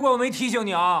你别怪我没提醒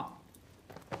你啊。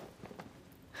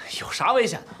有啥危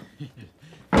险的？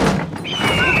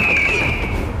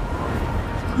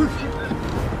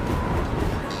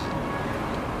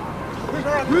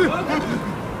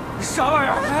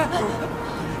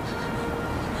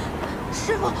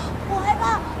怖，我害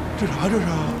怕。这啥这是？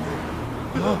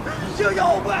啊！有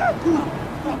妖怪！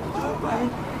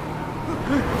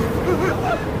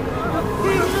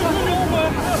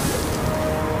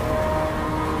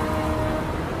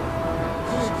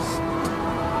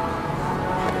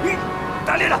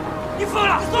大猎人，你疯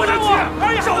了！松开我！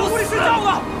二爷在屋里睡觉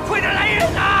呢，快点来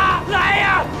人呐！来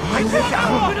呀！快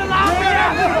点拉回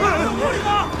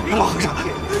去！皇上，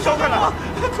妖怪来了！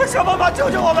快想办法救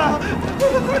救我们！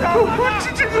快点！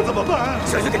这可怎么办？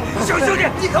小兄弟，小兄弟，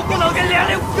你可不能跟连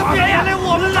累别人连累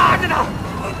我们拉着呢！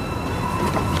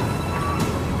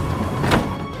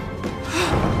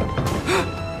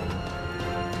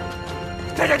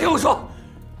大家听我说，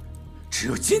只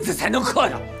有金子才能刻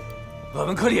上。我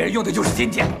们刻猎人用的就是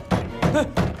金剑。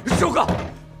周哥，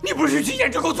你不是去胭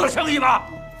脂沟做生意吗？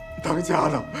当家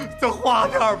的，再花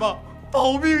点吧，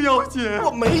保命要紧。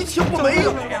我没钱，我没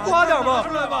有，花点吧。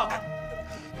出来吧！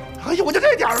哎呀，我就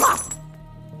这点了。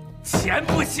钱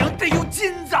不行，得用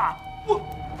金子。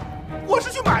我是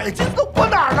去买金子，我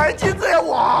哪来金子呀？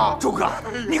我周哥，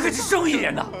你可是生意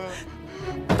人呐。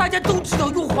大家都知道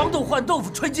用黄豆换豆腐、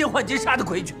纯金换金沙的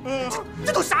规矩，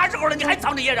这都啥时候了，你还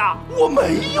藏着掖着？我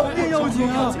没有，别要紧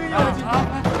啊！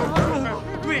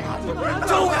对，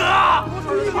周哥，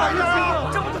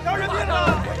这不就要人命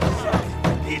了？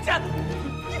你这，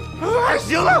哎，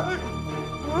行了。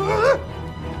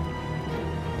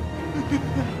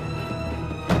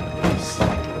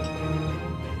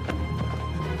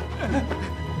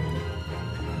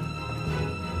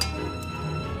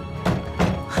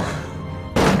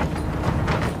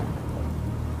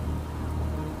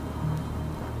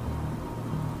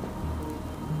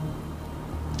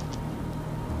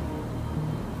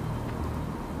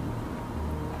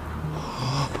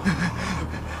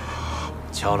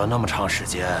敲了那么长时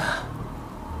间，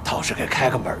倒是给开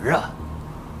个门啊！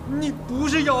你不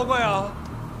是妖怪啊！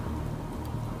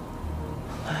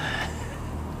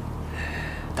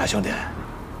大兄弟，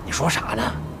你说啥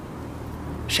呢？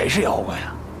谁是妖怪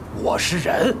啊？我是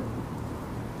人。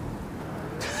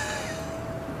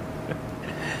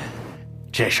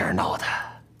这事儿闹的，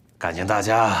感情大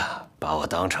家把我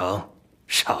当成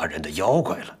杀人的妖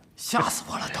怪了，吓死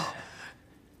我了都！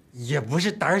也不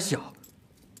是胆小。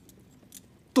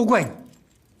都怪你，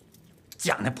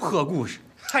讲那破故事，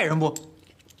害人不？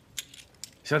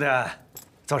兄弟，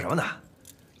造什么呢？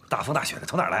大风大雪的，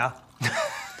从哪儿来啊？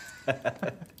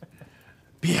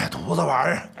别犊子玩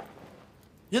意儿！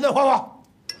银子还我！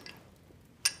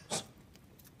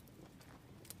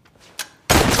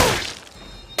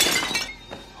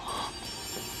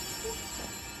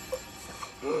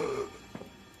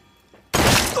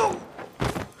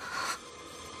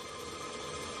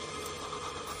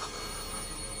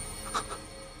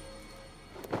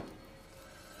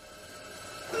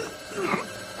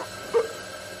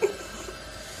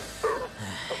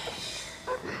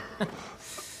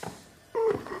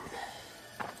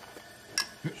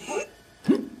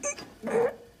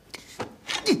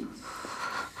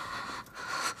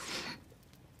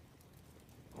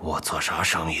我做啥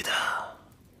生意的？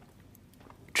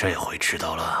这回知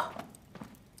道了。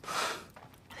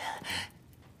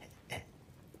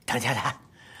当家的，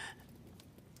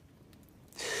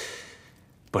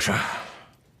不是，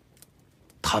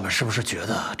他们是不是觉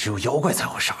得只有妖怪才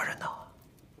会杀人呢？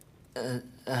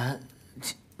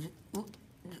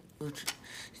我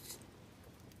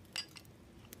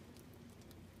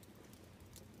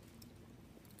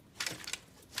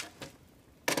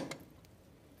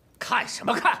看什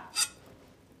么看？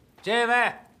这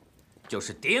位就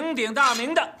是鼎鼎大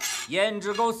名的胭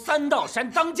脂沟三道山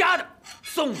当家的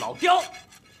宋老刁。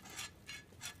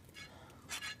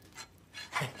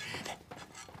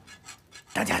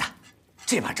当家的，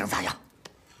这把整咋样？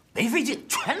没费劲，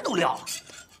全都撂了。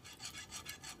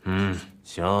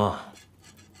行，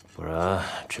不然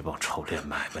这帮臭脸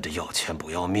买卖的要钱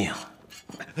不要命。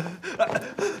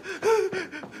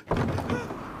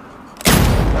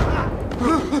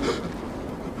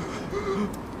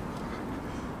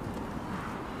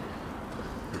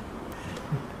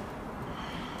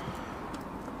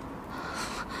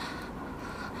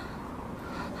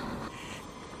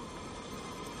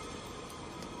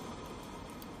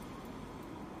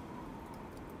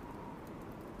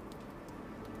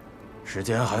时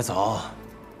间还早，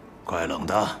怪冷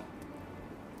的，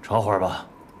喘会儿吧。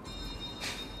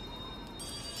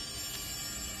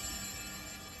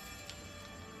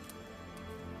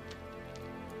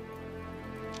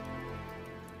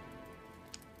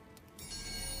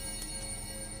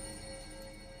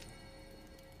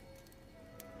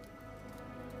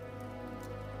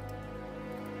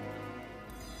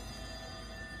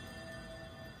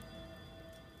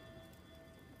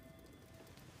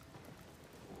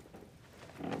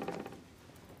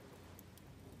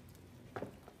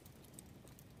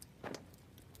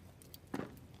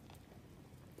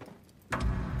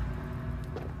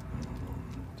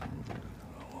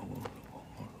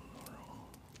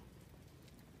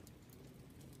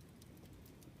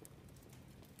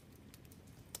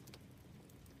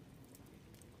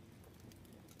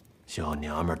小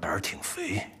娘们胆儿挺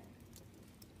肥，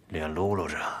脸噜噜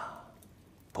着，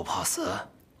不怕死。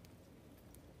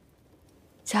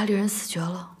家里人死绝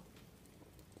了，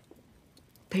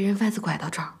被人贩子拐到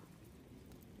这儿，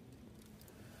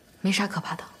没啥可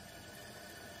怕的。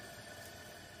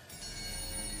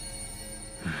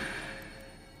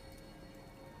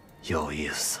有意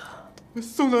思。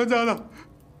宋当家的，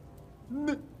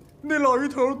那老鱼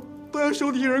头都让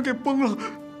收屉人给崩了，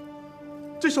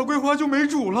这小桂花就没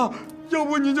主了。要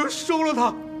不您就收了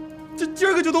它，今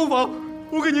儿个就洞房，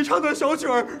我给您唱段小曲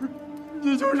儿，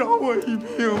你就饶我一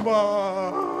命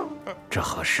吧。这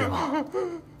合适吗？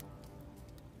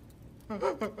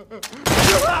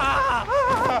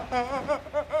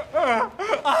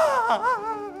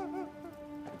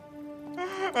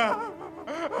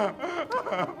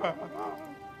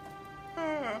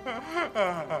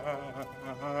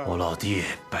我老弟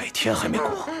百天还没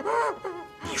过，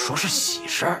你说是喜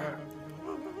事儿？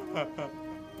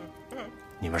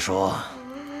你们说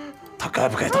他该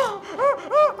不该打？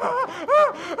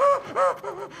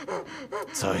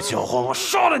再叫唤我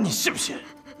杀了你，信不信？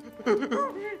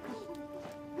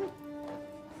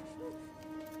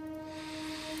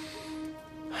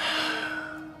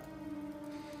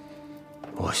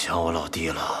我想我老弟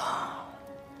了，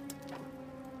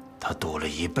他赌了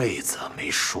一辈子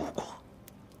没输过，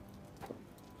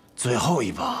最后一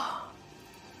把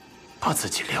把自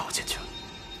己撂进去了。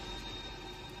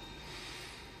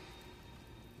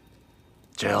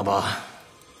这样吧，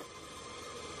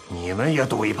你们也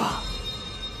赌一把。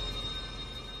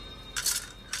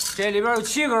这里边有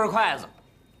7根筷子，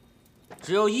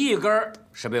只有1根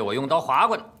是被我用刀划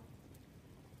过的。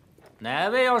哪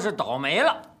位要是倒霉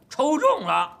了，抽中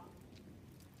了，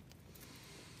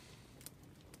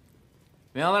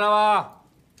明白了吧？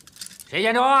谁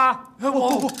先抽啊？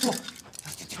我，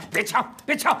别抢，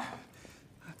别抢！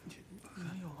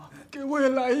给我也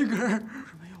来1根。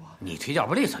你腿脚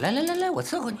不利索，来，我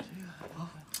伺候你。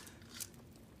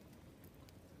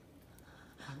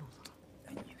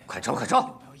快抽，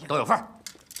都有份儿。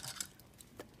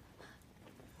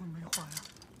我没话呀。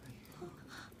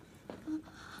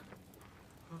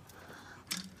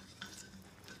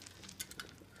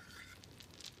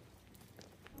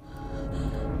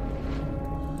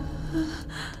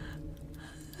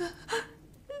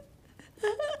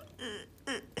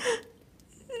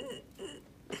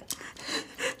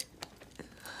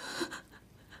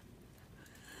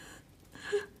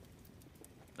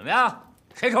怎么样？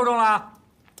谁抽中了？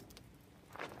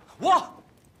我，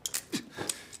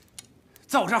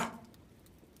在我这儿。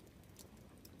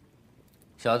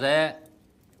小贼，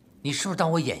你是不是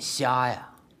当我眼瞎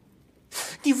呀？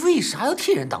你为啥要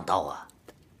替人挡道啊？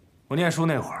我念书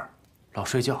那会儿老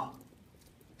睡觉，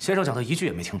先生讲的一句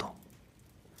也没听懂。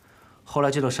后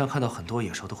来进了山，看到很多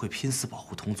野兽都会拼死保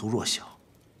护同族弱小，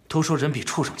都说人比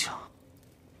畜生强，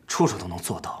畜生都能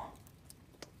做到，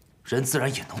人自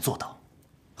然也能做到。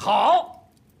好，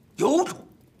有种！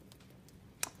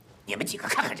你们几个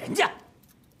看看人家，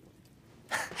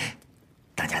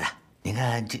当家的，您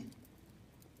看这，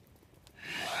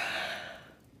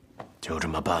就这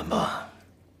么办吧。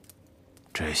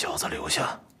这小子留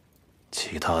下，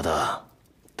其他的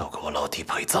都给我老弟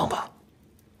陪葬吧。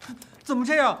怎么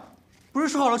这样？不是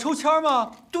说好了抽签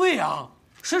吗？对呀，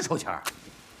是抽签，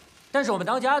但是我们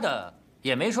当家的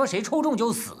也没说谁抽中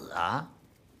就死啊。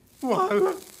完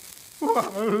了。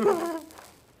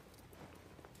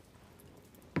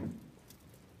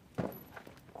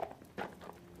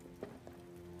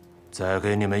再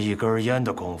给你们1根烟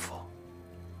的功夫，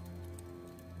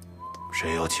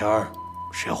谁有签儿，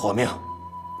谁活命。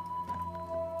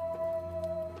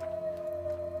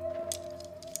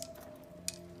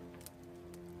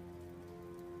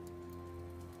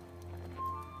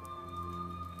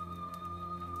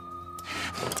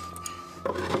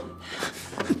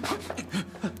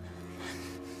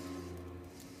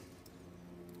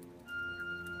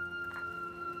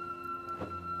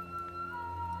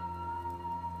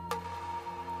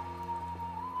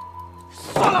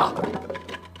算了，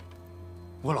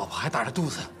我老婆还打着肚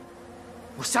子，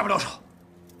我下不了手，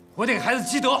我得给孩子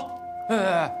积德。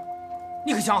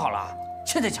你可想好了？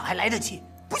现在想还来得及，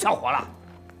不想活了。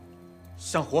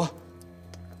想活，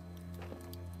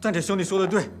但这兄弟说的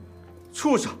对，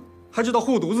畜生还知道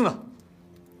护犊子呢。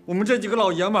我们这几个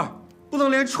老爷们儿不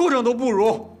能连畜生都不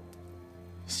如。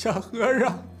小和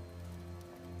尚，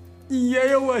你爷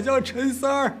爷我叫陈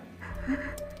三儿，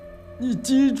你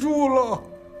记住喽。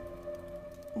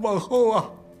往后啊，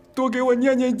多给我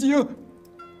念念经，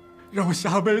让我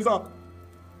下辈子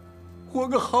活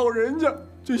个好人家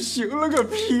就行了个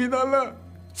屁的了。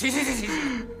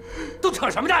行，都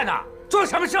扯什么淡呢？装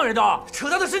什么圣人都？扯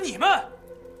淡的是你们！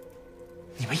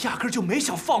你们压根就没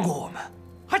想放过我们，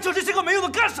还整这些个没用的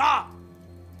干啥？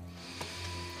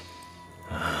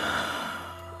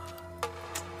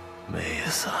没意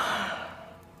思，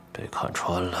被看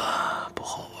穿了，不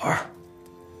好玩。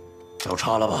交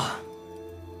叉了吧？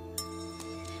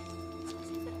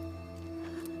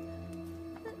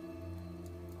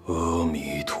阿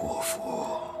弥陀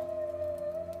佛。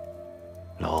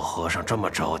老和尚这么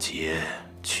着急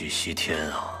去西天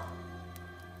啊？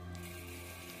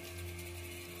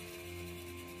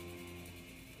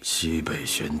西北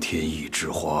玄天一枝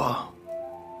花，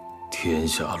天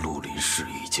下绿林是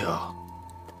一家。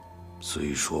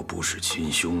虽说不是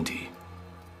亲兄弟，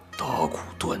打骨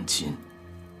断筋，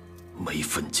没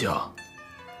分家。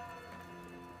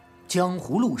江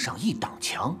湖路上一挡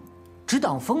墙，只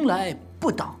挡风来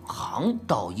不挡行。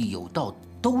道义有道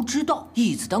都知道，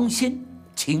义字当先，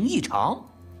情义长。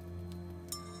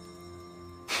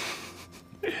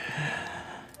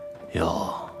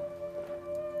哟，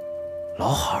老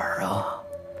海儿啊，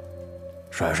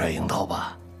帅帅迎头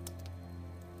吧。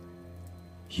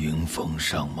迎风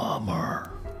上马门儿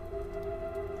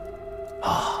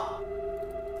啊，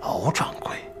老掌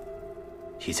柜，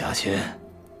一家亲，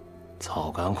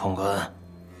草干空干，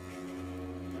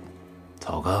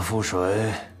草干覆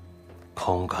水，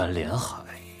空干连海，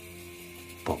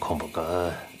不空不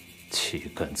干，气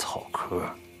根草科。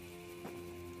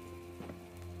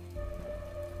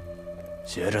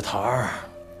斜着台儿，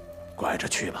拐着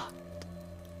去吧。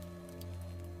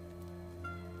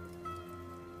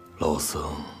老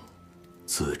僧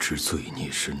自知罪孽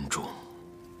深重，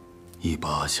已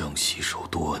拔香洗手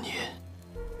多年，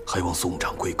还望宋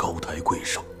掌柜高抬贵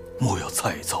手，莫要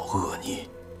再造恶孽，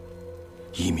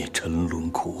以免沉沦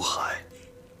苦海，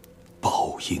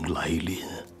报应来临。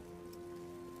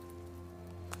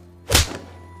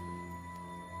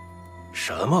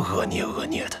什么恶孽恶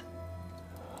孽的？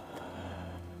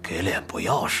给脸不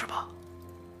要是吧？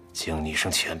敬你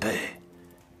声前辈，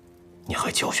你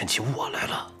还教训起我来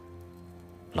了？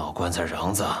老棺材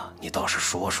瓤子，你倒是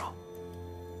说说，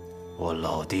我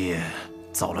老弟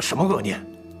造了什么恶孽，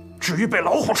至于被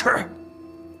老虎吃？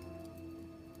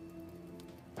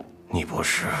你不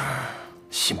是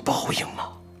信报应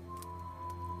吗？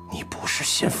你不是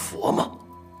信佛吗？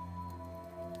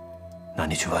那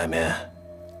你去外面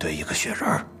堆一个雪人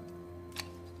儿，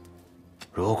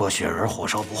如果雪人火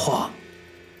烧不化，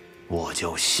我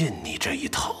就信你这一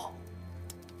套，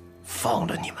放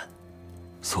了你们。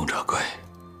宋掌柜，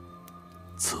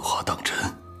此话当真？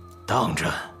当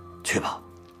真，去吧。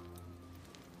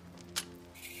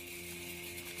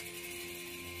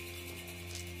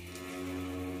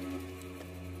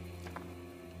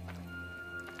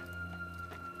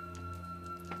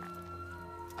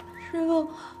师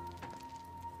傅，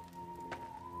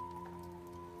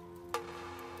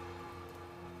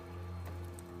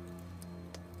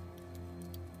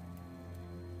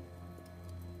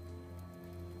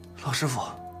老师傅，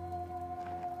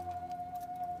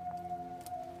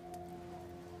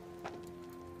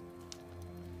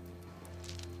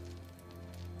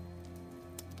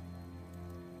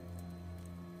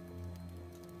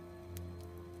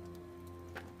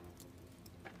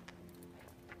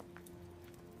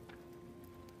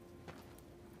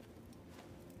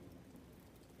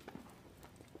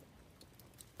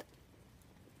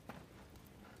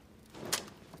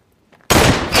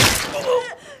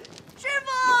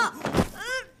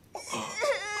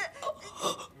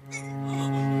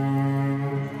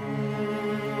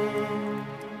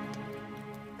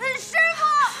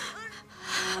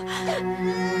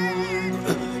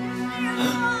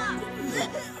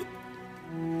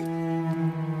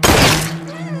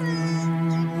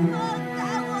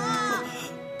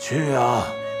去啊！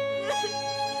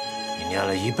你念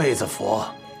了一辈子佛，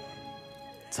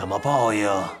怎么报应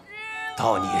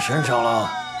到你身上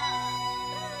了？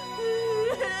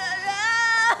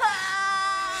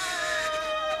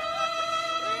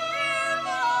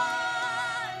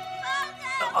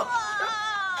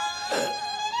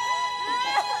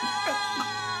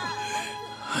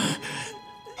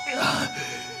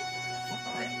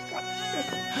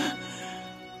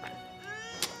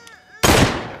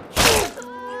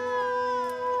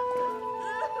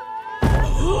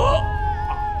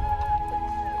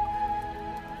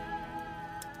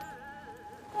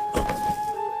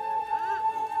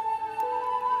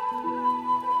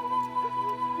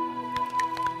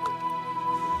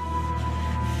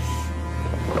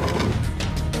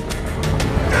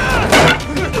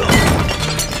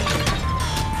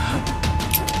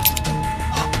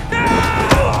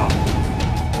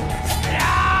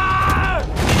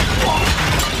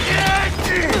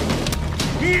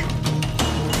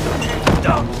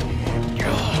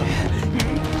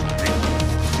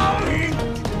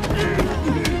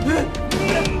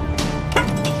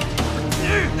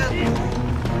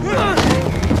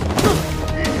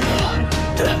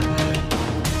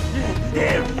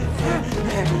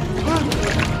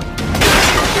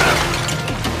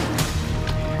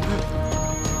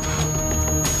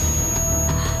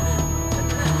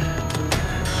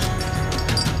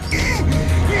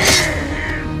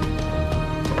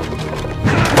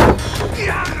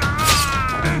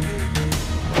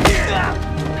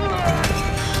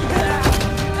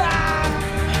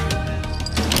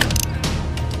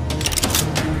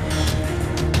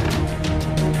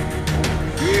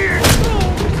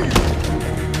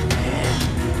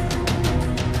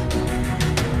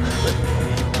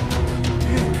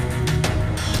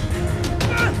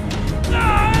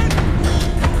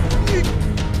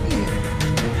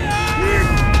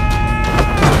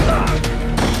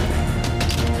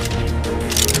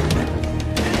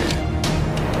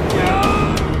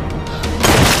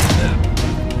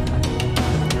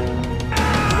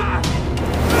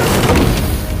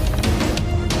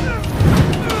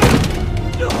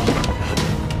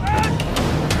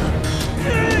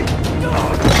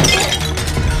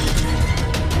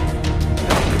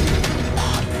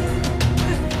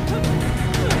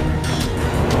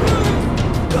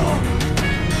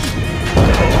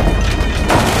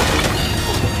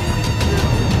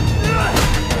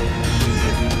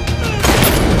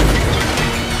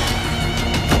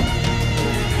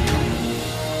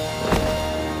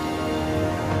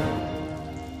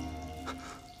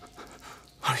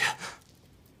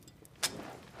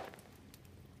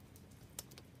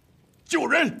救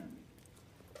人！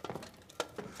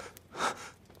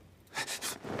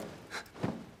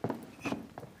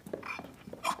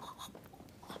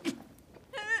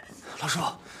老叔，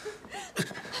老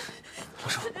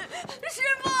叔，师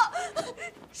傅，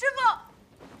师傅，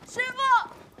师傅，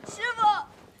师傅，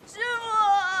师傅，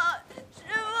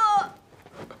师傅，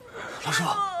老叔，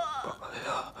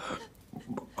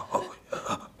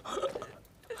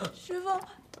师傅，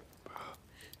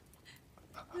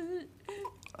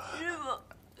师傅，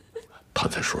他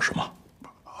在说什么？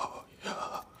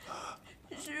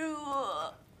师傅，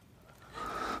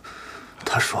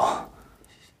他说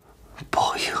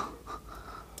报应。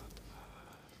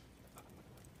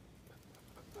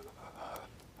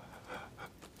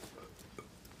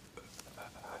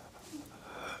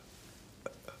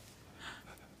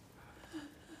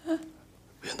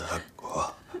别难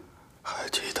过，还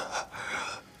记得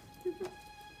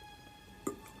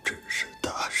这是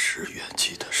大师元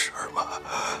气的事儿吗？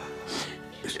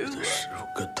记得师傅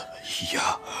跟他一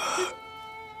样，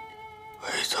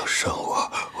未曾生我，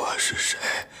我是谁？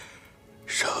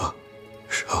生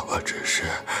我只是，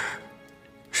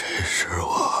谁是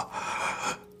我？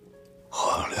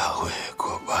荒凉未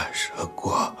过半生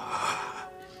过。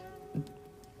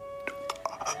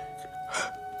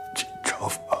今朝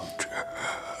方知，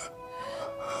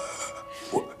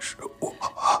我是我。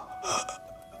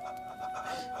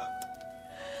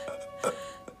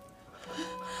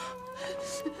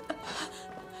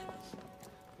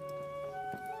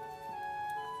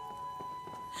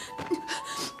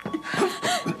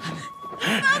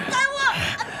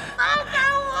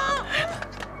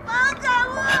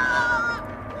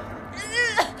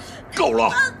够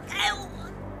了！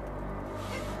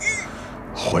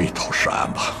回头是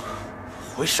岸吧。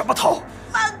回什么头？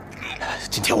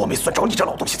今天我没算着你这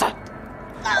老东西在，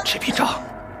这笔账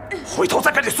回头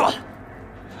再跟你算。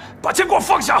把剑给我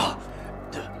放下！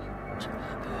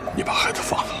你把孩子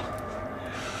放了，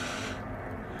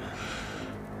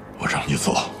我让你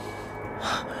走。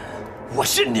我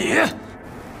信你。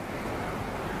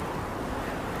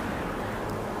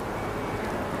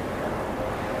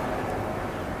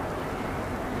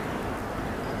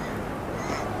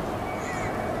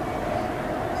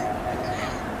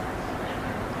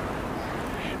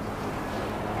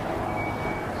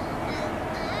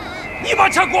你把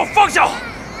枪给我放下！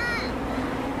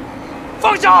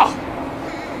放下！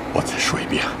我再说一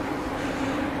遍，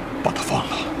把他放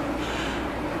了。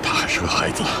他还是个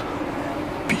孩子，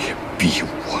别逼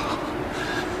我。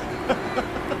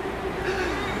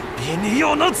逼你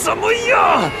又能怎么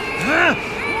样？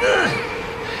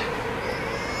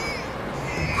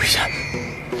危险！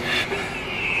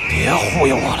别忽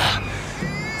悠我了，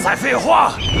再废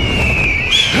话！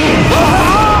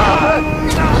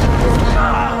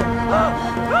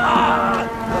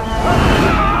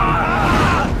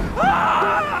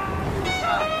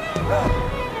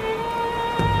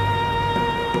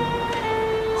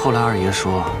后来二爷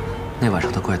说，那晚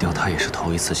上的怪调他也是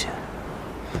头一次见。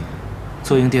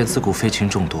坐营店自古飞禽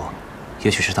众多，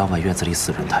也许是当晚院子里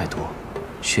死人太多，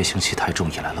血腥气太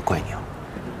重，引来了怪鸟。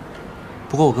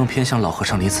不过我更偏向老和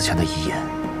尚临死前的遗言，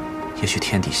也许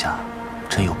天底下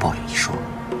真有报应一说。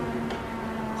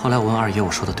后来我问二爷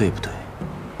我说的对不对，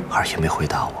二爷没回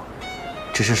答我，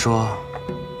只是说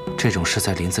这种事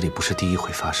在林子里不是第一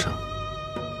回发生，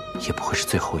也不会是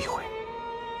最后一回。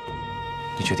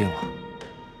你决定了？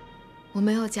我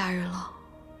没有家人了，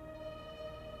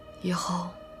以后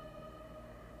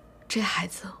这孩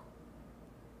子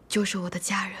就是我的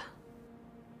家人。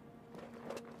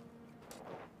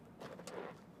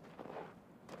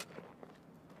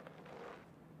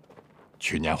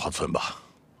去年华村吧，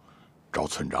找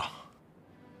村长，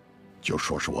就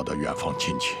说是我的远房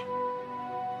亲戚，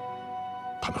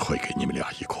他们会给你们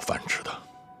俩一口饭吃的。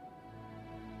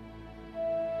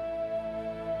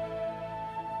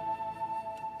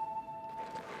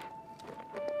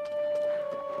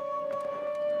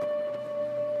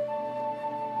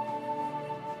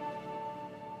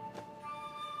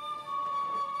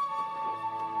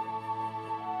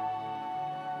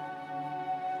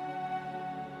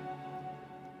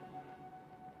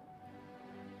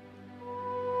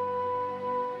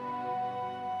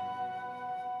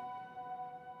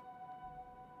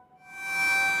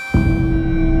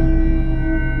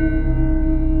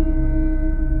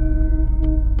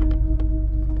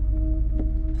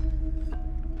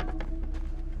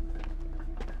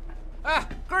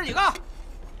哥几个，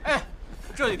哎，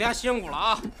这几天辛苦了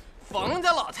啊！冯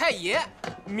家老太爷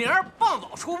明儿傍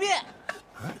早出殡，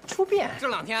出殡这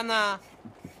2天呢，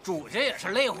主家也是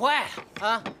累坏了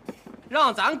啊，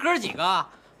让咱哥几个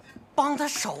帮他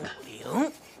守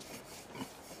灵。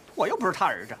我又不是他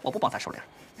儿子，我不帮他收粮。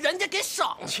人家给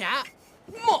赏钱，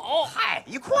某嗨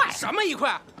1块，什么1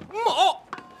块？某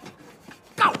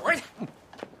干活去。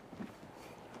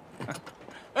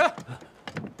哎，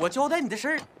我交代你的事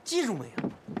儿记住没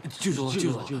有？记住了，记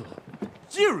住了，记住了，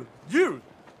记住了，记住了。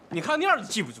你看那样就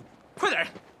记不住，快点！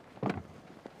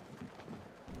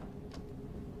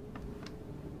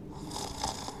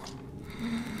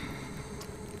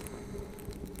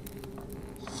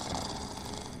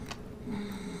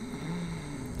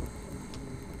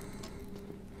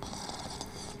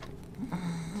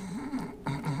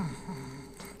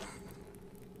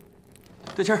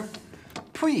对气儿。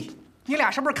呸！你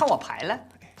俩是不是看我牌了？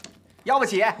要不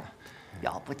起，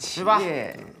要不起。吧？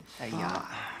哎呀，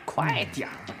快点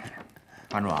儿！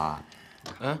班主啊，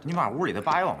你把屋里的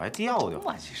八爷往外调调。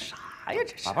我这啥呀？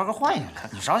这是把八哥换下来，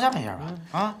你上下一下吧。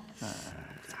啊？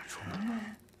咋说呢？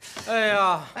哎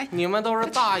呀，你们都是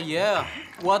大爷，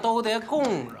我都得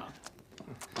供着。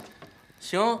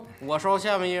行，我收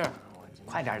下面页。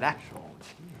快点的。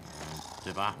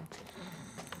对吧？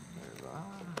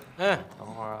哎，等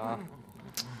会儿啊。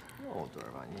右对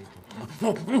吧？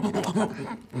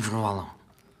你说完了？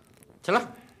起来，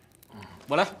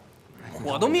我来，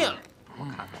火都灭了。我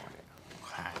看看我这个，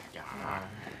快点儿！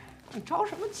你着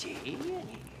什么急呀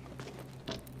你？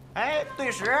哎，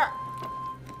对时。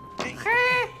嘿，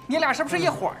你俩是不是一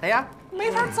伙的呀？没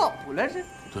法走了这。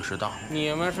对时到。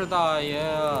你们是大爷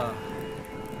啊！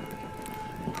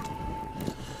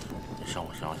你让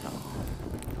我想想啊。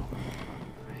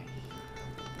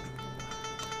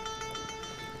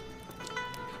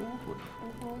出不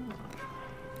出呢？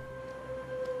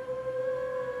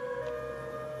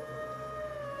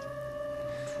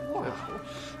出不出？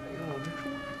哎呦，这出！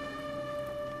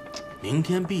明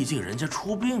天毕竟人家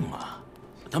出殡啊，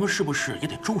咱们是不是也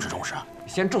得重视重视啊？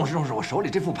先重视重视我手里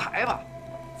这副牌吧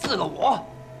，4个5。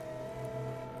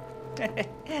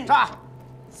上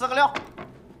，4个6。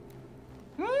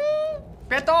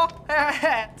别动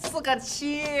，4个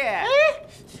7。哎，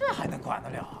这还能管得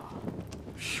了啊？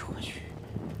我去，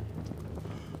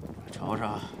瞧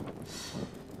瞧。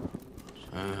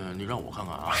你让我看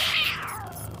看啊。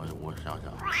我想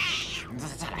想。你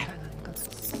再来。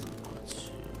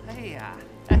哎呀，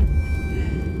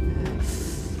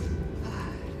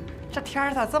这天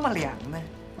儿咋这么凉呢？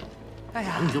哎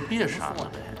呀，你就别闪了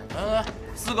呗。来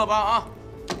，4个8啊。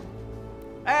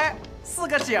哎，4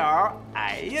个9。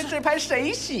哎呀，这牌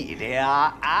谁洗的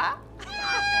呀？啊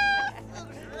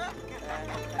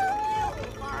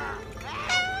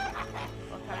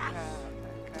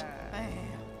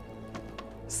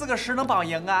？4个10能保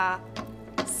赢啊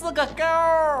？4个勾。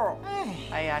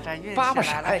哎呀，这运气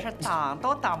来了是挡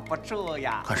都挡不住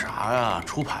呀！干啥呀？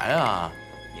出牌啊！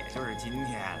也就是今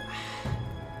天了。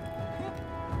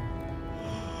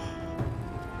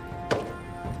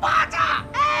巴掌！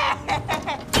哎，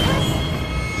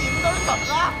你们都是怎么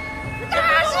了？诈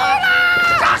尸了！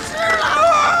诈尸了！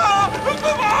快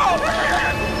跑！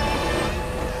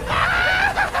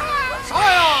啥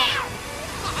呀？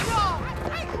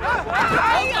哎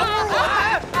呀！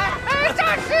哎，诈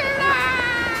尸了！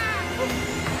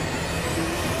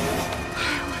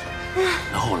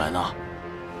那后来呢？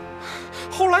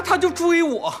后来他就追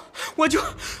我，我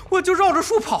就绕着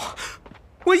树跑，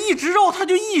我一直绕，他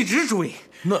就一直追。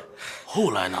那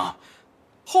后来呢？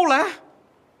后来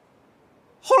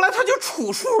他就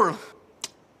处树了。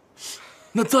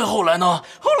那再后来呢？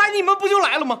后来你们不就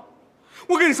来了吗？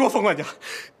我跟你说，冯管家，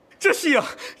这戏啊，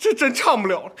是真唱不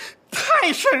了了，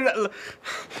太瘆人了。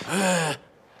哎，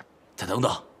再等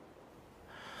等，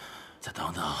再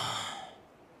等等，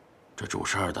这主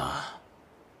事儿的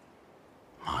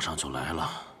马上就来了。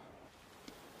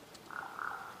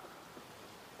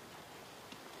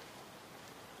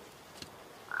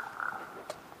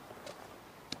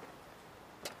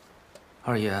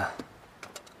二爷，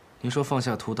您说放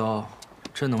下屠刀，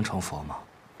真能成佛吗？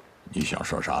你想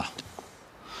说啥？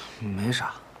没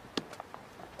啥，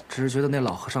只是觉得那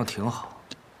老和尚挺好，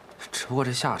只不过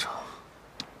这下场。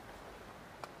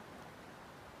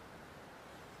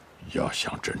要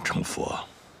想真成佛，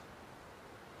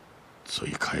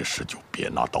最开始就别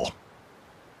拿刀。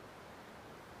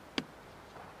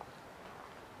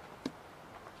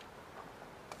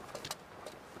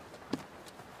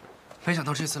没想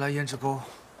到这次来胭脂沟，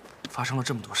发生了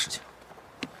这么多事情。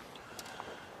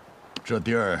这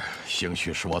地儿兴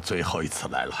许是我最后一次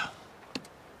来了，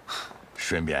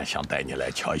顺便想带你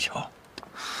来瞧一瞧。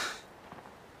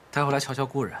待会来瞧瞧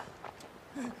故人。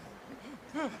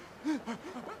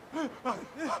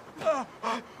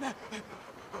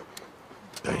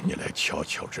带你来瞧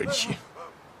瞧真心。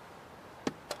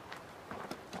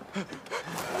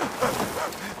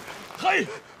嘿，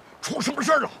出什么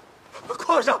事儿了？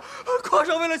矿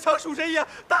上为了抢蜀神爷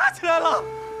打起来了。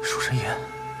蜀神爷。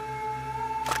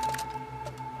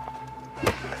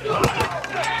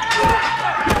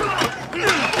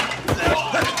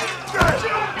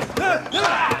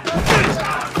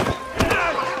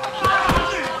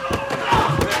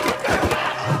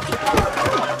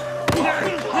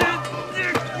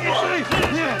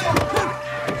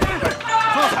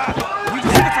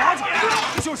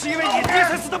 就是因为你爹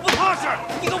才死的不踏实，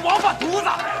你个王八犊子！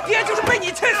爹就是被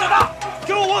你气死的，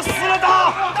给我死了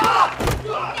打！打！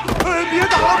别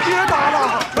打了，别打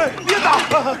了！别打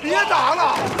了，别打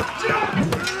了！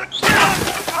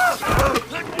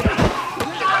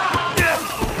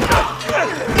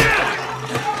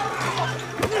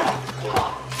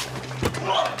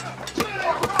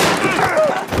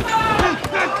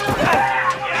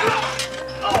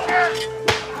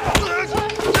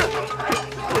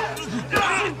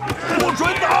不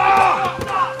准打！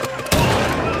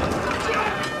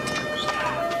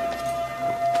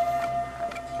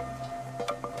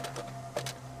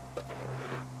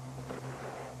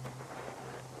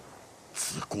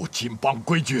自古金邦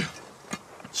规矩，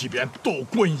即便斗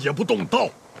棍也不动刀。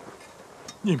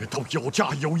你们都有家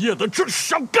有业的，这是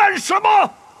想干什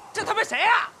么？这他妈谁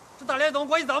呀？这打猎总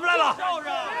关起咱们来了？就是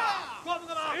啊，干不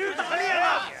干嘛？谁是打猎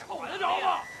的？瞅得着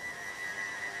吗？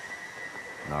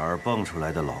 哪儿蹦出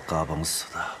来的老嘎嘣死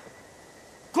的？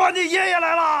关你爷爷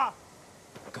来了！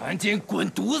赶紧滚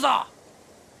犊子！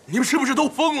你们是不是都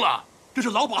疯了？这是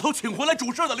老把头请回来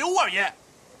主事的刘二爷。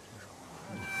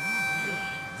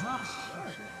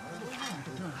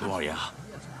刘二爷，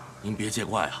您别见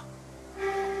怪啊。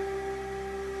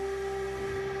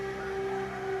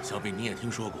想必你也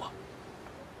听说过，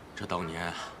这当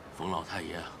年冯老太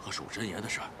爷和蜀神爷的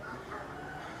事儿。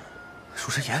蜀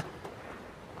神爷。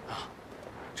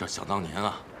 这想当年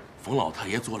啊，冯老太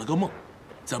爷做了个梦，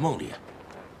在梦里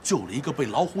救了一个被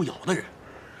老虎咬的人。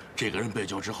这个人被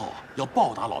救之后要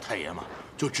报答老太爷嘛，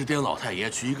就指点老太爷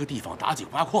去一个地方打井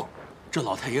挖矿。这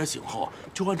老太爷醒后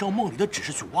就按照梦里的指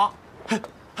示去挖，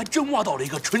还真挖到了一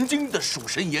个纯金的蜀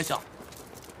神爷像。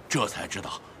这才知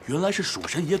道原来是蜀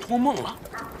神爷托梦了。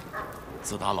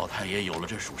自打老太爷有了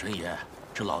这蜀神爷，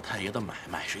这老太爷的买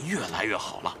卖是越来越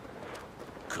好了。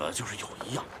可就是有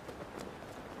一样。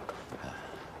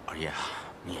 二爷，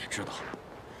你也知道，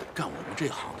干我们这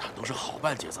行的都是好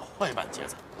半截子，坏半截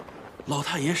子。老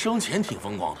太爷生前挺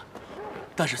风光的，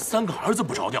但是3个儿子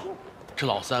不着调，这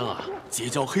老三啊，结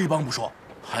交黑帮不说，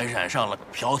还染上了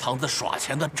嫖堂子耍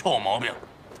钱的臭毛病。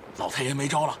老太爷没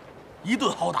招了，一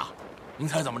顿好打，您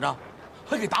猜怎么着？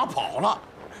还给打跑了，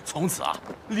从此啊，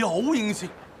了无音信。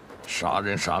杀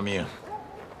人杀命。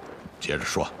接着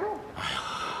说。哎呀，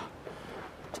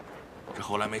这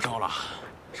后来没招了，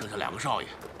剩下2个少爷。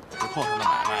 这矿上的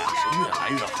买卖啊是越来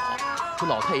越好，这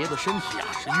老太爷的身体啊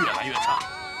是越来越差，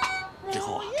最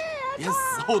后啊连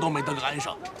死后都没得个安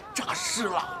生，诈尸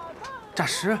了。诈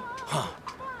尸？哈，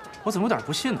我怎么有点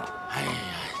不信呢？哎呀，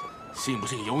信不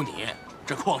信由你。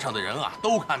这矿上的人啊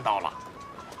都看到了，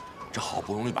这好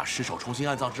不容易把尸首重新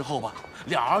安葬之后吧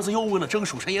，2儿子又为了争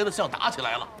蜀神爷的像打起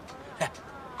来了。哎，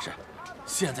是，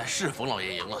现在是冯老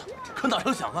爷赢了，可哪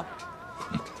成想啊？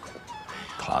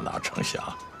他哪成想？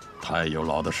 他也有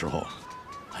老的时候。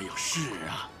哎呦，是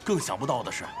啊，更想不到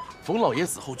的是，冯老爷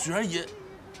死后居然也……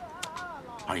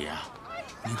二爷啊，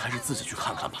您还是自己去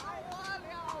看看吧。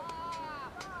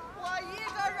我一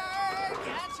个人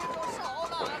年轻就守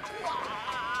了寡，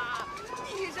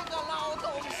你这个老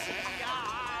东西呀！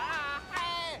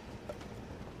哎，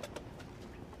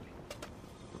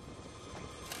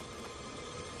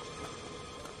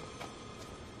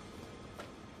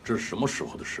这是什么时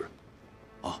候的事？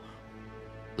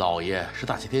 老爷是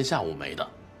大前天下午没的，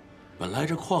本来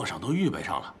这矿上都预备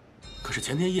上了，可是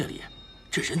前天夜里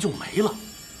这人就没了。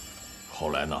后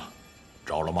来呢？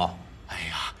找了吗？哎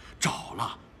呀，找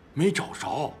了，没找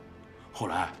着。后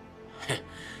来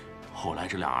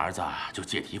这2儿子就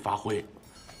借题发挥，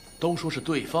都说是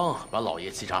对方把老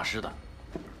爷气诈尸的，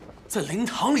在灵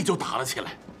堂里就打了起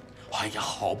来。哎呀，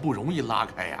好不容易拉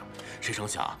开呀，谁成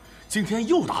想今天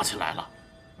又打起来了。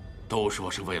都说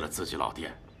是为了自己老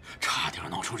爹。 差点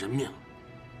闹出人命，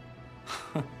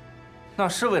哼，那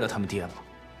是为了他们爹吗？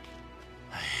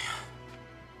哎呀，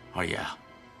二爷，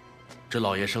这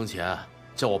老爷生前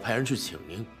叫我派人去请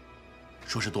您，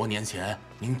说是多年前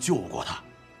您救过他，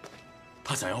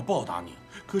他想要报答您。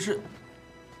可是，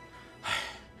哎，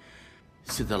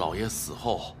现在老爷死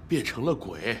后变成了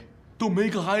鬼，都没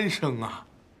个安生啊。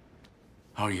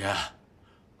二爷，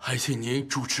还请您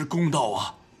主持公道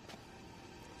啊！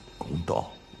公道。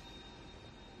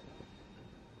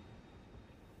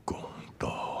 公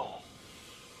道，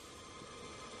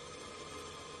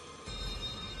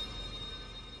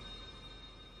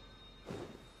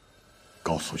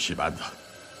告诉戏班子，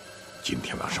今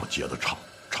天晚上接着唱，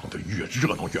唱得越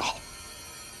热闹越好。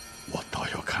我倒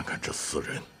要看看这4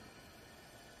人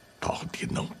到底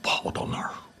能跑到哪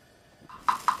儿。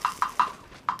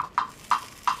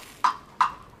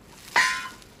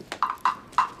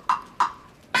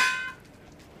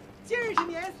今儿是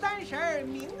年30，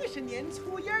明是年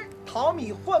初1，淘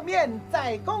米和面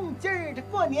再供今儿，这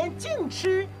过年净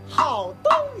吃好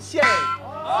东西儿。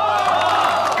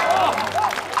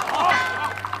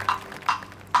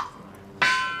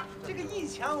这个一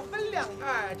枪分2样，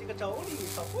这个妯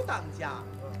娌都当家，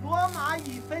骡马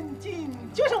1分金，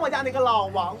就剩我家那个老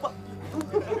王八，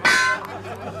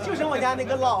就剩我家那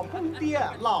个老公爹、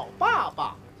老爸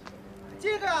爸。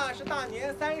这个是大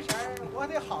年30，我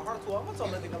得好好琢磨琢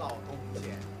磨这个老东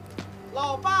西。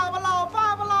老爸爸，老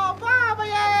爸爸，老爸爸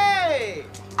耶！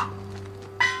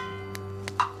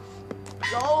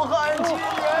老汉今年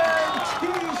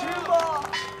78，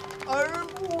耳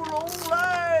不聋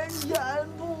来，眼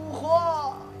不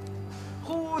花，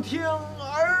忽听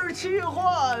儿妻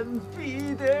唤，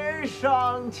必得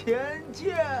上前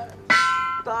见。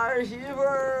大儿媳妇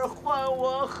儿唤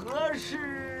我何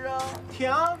事啊？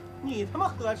停！你他妈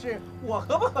合适，我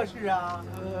合不合适啊？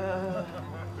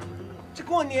这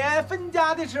过年分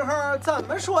家的时候怎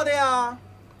么说的呀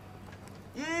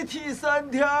？1梯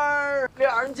3天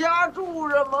，2家住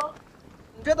什么？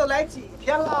你这都来几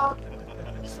天了？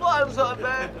算算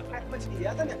呗。还他妈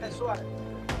茄子呢，还算？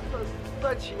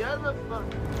算茄子吧。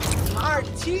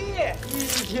27，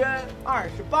 1天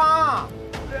；28，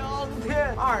 2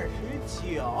天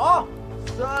；29，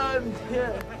 3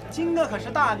天。今个可是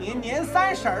大年，年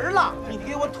30了，你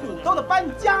给我土豆的搬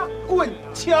家滚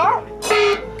球！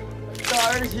大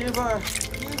儿媳妇儿，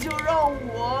你就让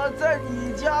我在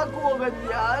你家过个年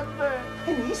呗。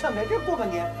你想在这过个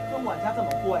年，跟我家怎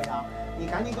么过呀？你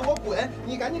赶紧给我滚！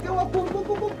你赶紧给我滚！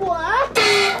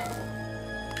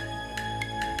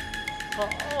好，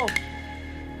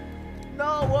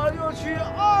那我就去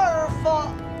2发。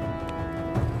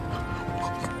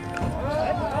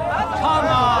唱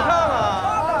啊！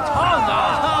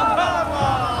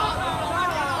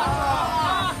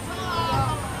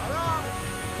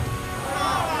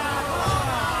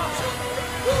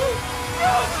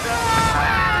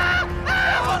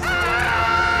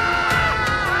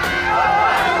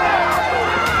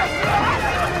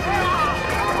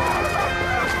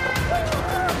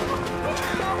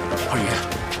二爷，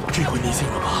这回你信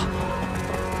了吧？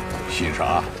信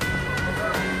啥？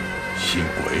信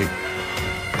鬼？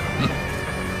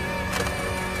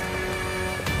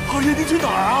二爷，你去哪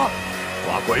儿啊？抓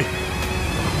鬼！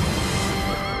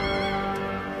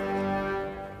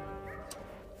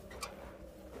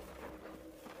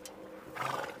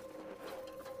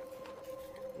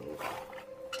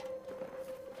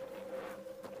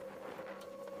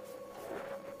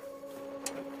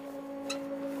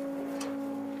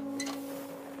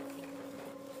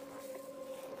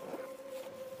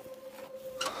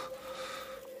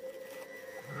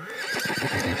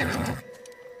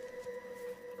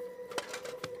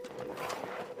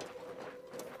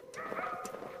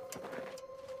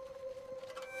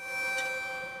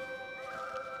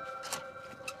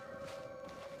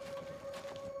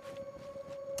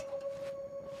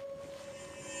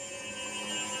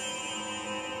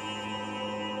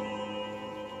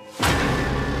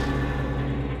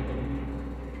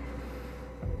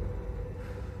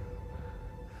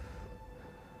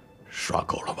耍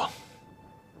够了吧？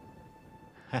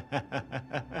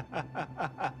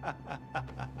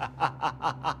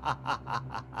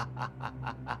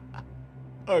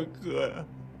二哥，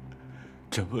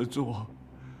这么做，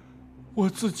我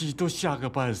自己都吓个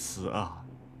半死啊！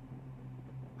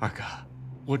二哥，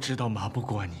我知道瞒不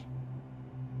过你，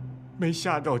没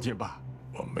吓着你吧？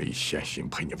我没闲心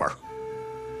陪你玩。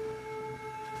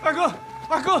二哥，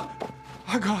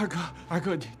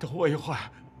你等我一会儿。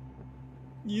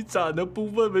你咋能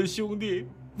不问问兄弟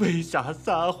为啥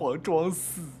撒谎装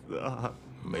死啊？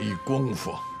没功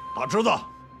夫，大侄子，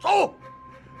走！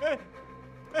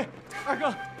二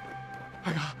哥，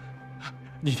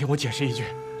你听我解释一句，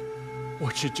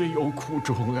我是真有苦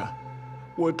衷啊，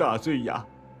我打碎牙，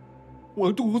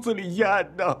往肚子里咽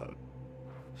呢。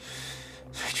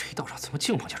这一道上怎么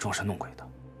净碰见装神弄鬼的？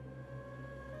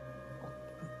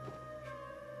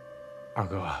二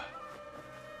哥，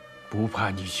不怕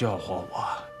你笑话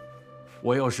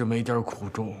我要是没点苦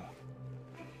衷，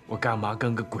我干嘛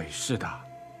跟个鬼似的？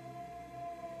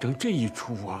整这一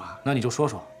出啊！那你就说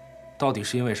说，到底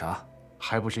是因为啥？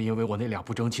还不是因为我那俩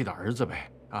不争气的儿子呗！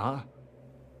啊！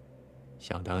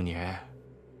想当年，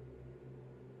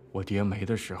我爹没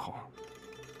的时候，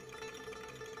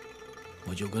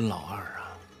我就跟老二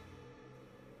啊，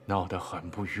闹得很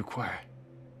不愉快。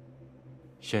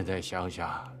现在想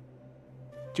想，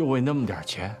就为那么点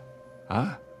钱，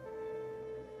啊，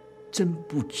真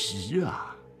不值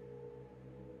啊！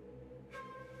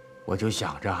我就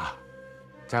想着，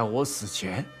在我死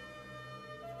前，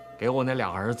给我那俩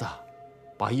儿子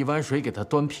把一碗水给他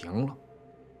端平了。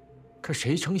可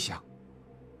谁成想，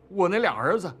我那俩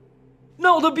儿子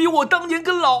闹得比我当年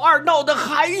跟老二闹得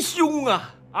还凶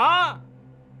啊！啊，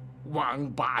王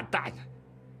八蛋！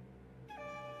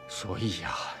所以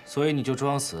呀，所以你就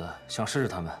装死，想试试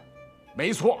他们。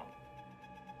没错，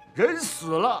人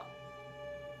死了，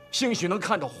兴许能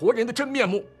看到活人的真面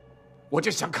目，我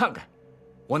就想看看，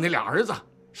我那俩儿子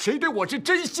谁对我是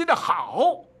真心的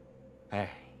好。哎，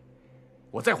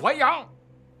我在淮阳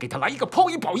给他来一个抛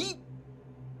一保一。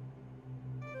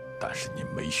但是你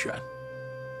没选。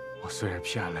我虽然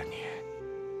骗了你，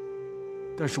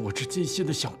但是我是真心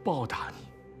的想报答你。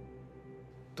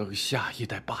等下一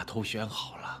代把头选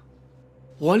好了，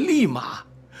我立马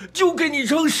就给你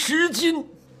称10斤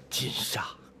金沙。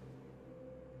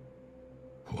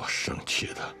我生气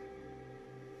的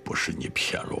不是你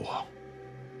骗了我，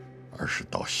而是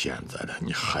到现在的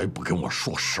你还不跟我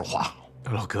说实话。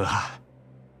老哥，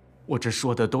我这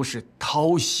说的都是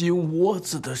掏心窝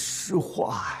子的实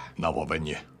话。那我问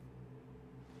你，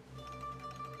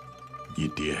你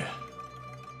爹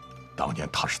当年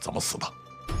他是怎么死的？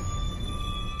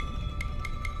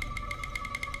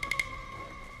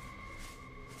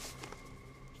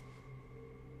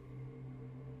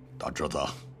大侄子，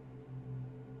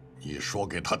你说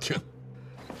给他听。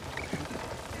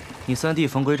你三弟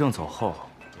冯归正走后，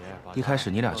一开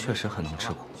始你俩确实很能吃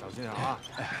苦，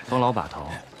冯老把头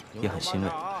也很欣慰。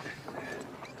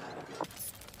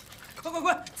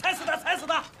快，踩死他，踩死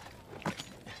他！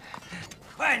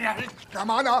快点！干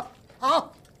嘛呢？啊！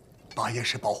八爷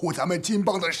是保护咱们金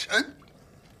邦的神。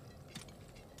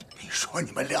你说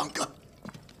你们两个，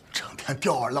整天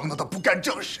吊儿郎当的不干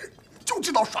正事，就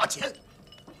知道耍钱。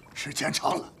时间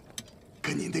长了，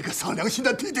跟你那个丧良心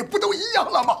的弟弟不都一样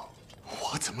了吗？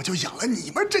我怎么就养了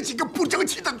你们这几个不争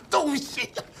气的东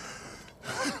西？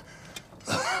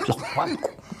老顽固！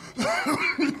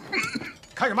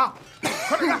看什么？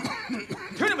快点看！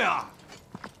听见没有？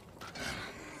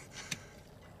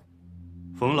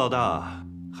冯老大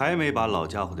还没把老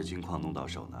家伙的金矿弄到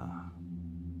手呢。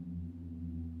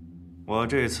我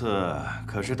这次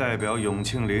可是代表永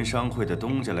庆林商会的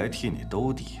东家来替你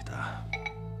兜底的。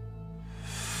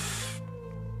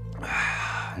哎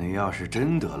呀，你要是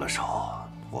真得了手，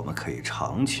我们可以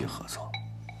长期合作。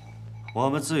我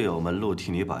们自有门路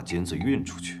替你把金子运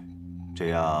出去，这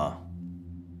样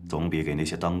总比给那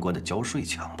些当官的交税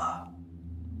强吧？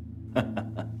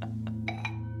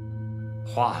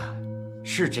话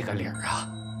是这个理儿啊，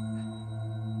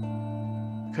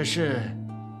可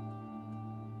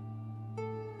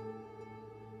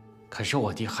是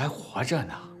我弟还活着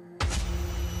呢。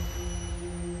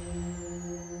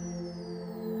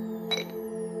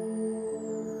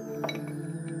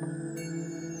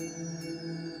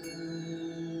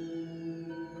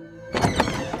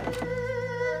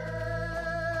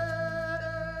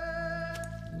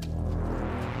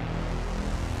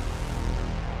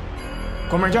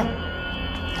关门去！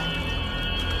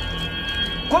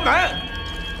关门！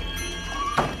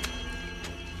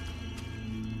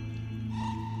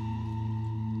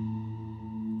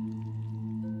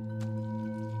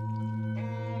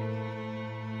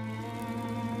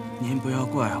您不要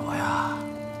怪我呀，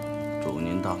祝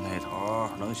您当那头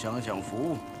能享享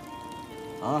福，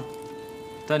啊！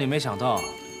但你没想到，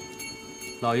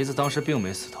老爷子当时并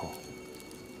没死透，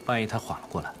半夜他缓了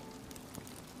过来。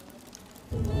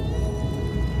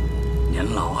年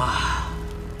老啊，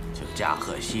就驾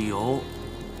鹤西游，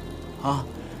啊！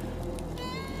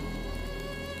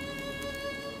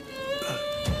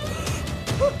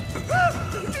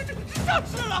诈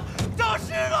尸了！诈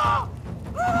尸了！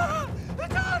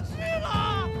诈尸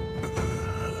了！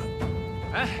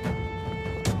哎，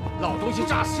老东西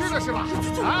诈尸了是吧？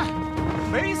啊，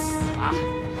没死啊，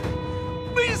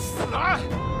没死啊！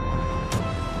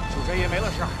就这也没了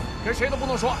事，跟谁都不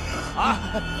能说啊！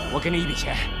我给你一笔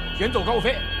钱，远走高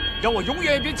飞，让我永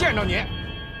远也别见着你。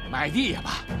买地也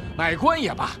罢，买官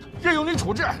也罢，任由你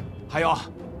处置。还有，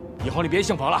以后你别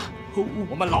姓冯了，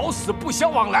我们老死不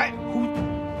相往来。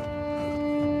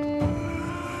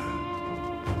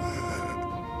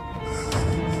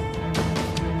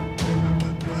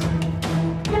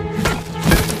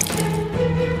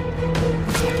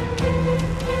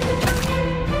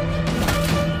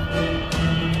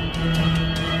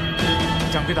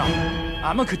掌柜的，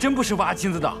俺们可真不是挖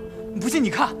金子的。不信你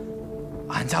看，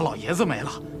俺家老爷子没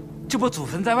了，这不祖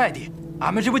坟在外地，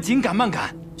俺们这不紧赶慢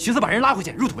赶，寻思把人拉回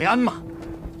去入土为安嘛。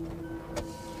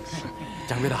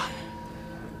掌柜的，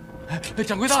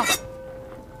掌柜的，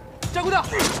掌柜的！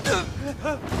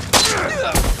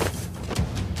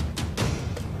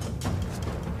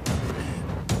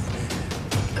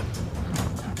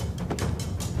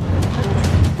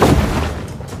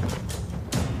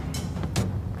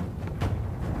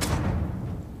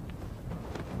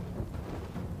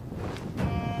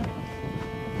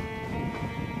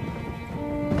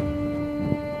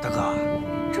大哥，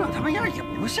这他妈样也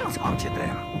不像藏金的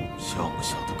呀！乡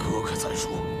下的哥可再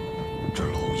说，这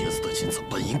老爷子的金子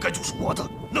本应该就是我的，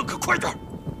那可快点！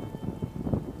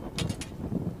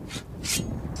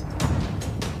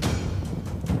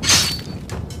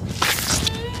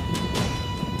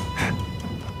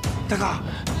大哥，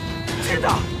金的，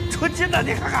纯金的，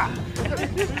你看看，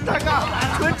大哥，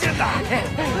纯金的，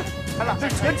看了，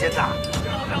纯金的，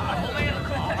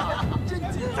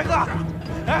大哥，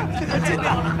哎，纯金的，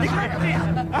你看什么呀？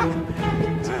啊，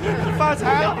发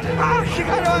财了啊！你看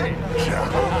着没？是啊。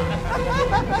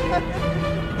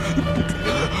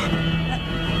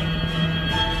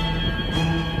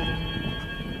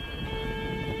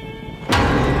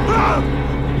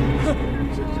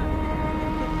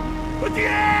爹！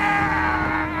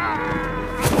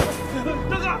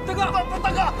大哥，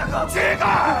乞丐！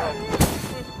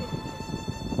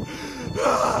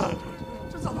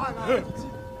这咋办呢？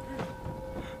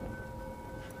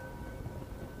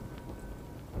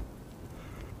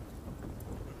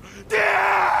爹！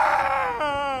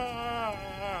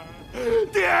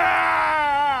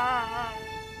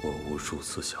我无数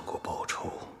次想过报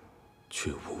仇，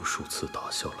却无数次打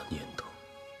消了念头。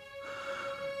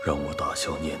让我打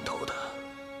消念头的，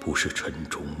不是晨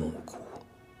钟暮鼓，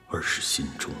而是心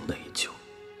中内疚。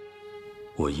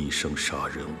我一生杀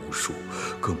人无数，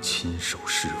更亲手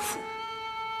弑父。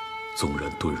纵然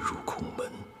遁入空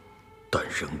门，但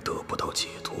仍得不到解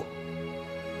脱。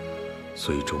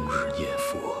虽终日念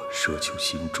佛，奢求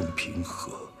心中平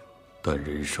和，但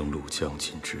人生路将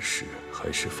尽之时，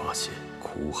还是发现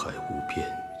苦海无边，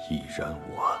已然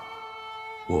无岸。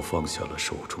我放下了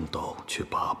手中刀，却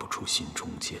拔不出心中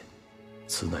剑。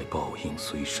此乃报应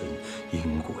随身，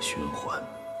因果循环。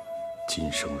今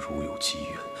生如有机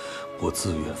缘，我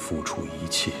自愿付出一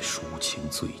切赎清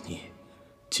罪孽；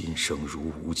今生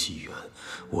如无机缘，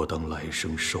我当来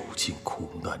生受尽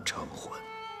苦难偿还。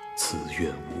此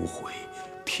愿无悔，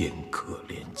天可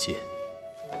怜见。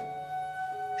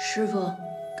师傅，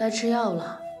该吃药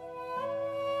了。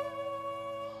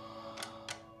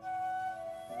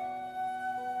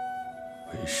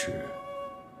为师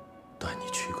带你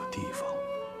去个地方。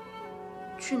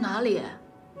去哪里？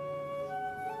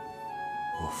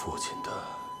我父亲的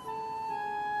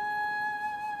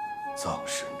葬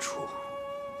身处。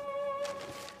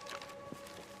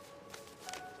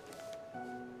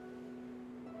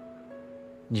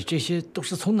你这些都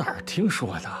是从哪儿听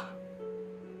说的？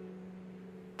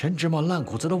真芝麻烂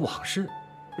谷子的往事，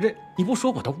这你不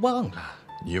说我都忘了。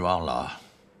你忘了？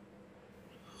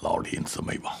老林子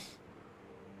没忘。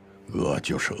恶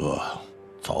就是恶，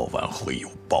早晚会有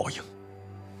报应。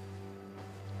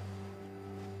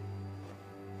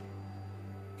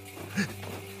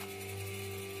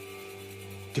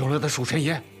丢了的蜀神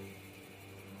爷，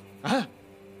啊，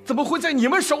怎么会在你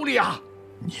们手里啊？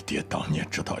你爹当年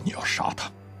知道你要杀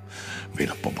他，为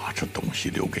了不把这东西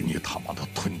留给你，他把它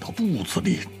吞到肚子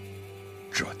里，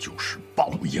这就是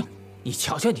报应。你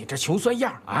瞧瞧你这穷酸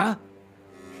样啊！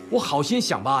我好心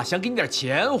想吧，想给你点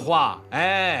钱花，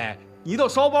哎，你倒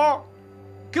烧包，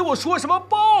给我说什么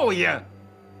报应？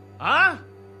啊！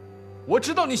我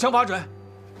知道你想法准，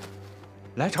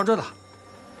来朝这打，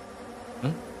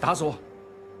打死我！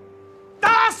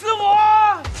打死我！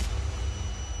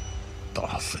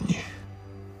打死你！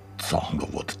脏了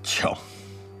我的枪！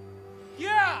爹，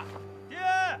爹！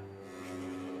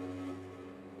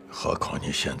何况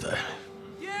你现在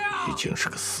已经是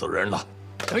个死人了。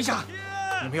等一下，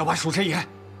你们要把蜀神爷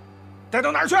带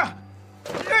到哪儿去？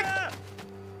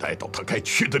带到他该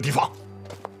去的地方。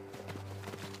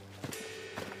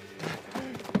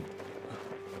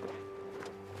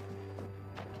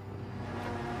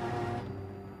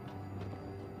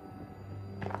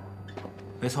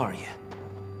没错，二爷，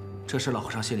这是老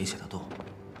和尚心里写的洞。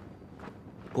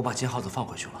我把金耗子放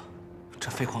回去了，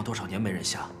这废矿多少年没人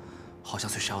下，好像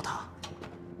随时要塌。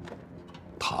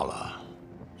塌了，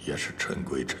也是尘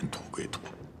归尘，土归土。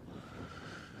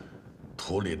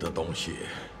土里的东西，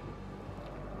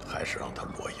还是让它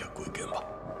落叶归根吧。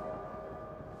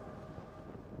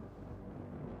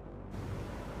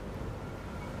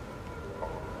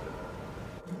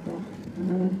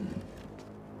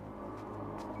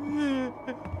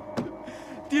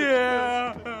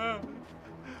爹，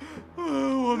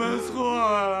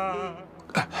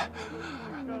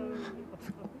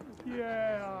爹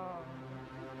呀，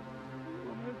我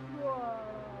们错了。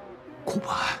哭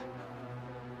吧，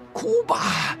哭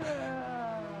吧，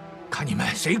看你们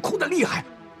谁哭得厉害，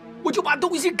我就把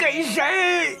东西给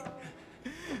谁。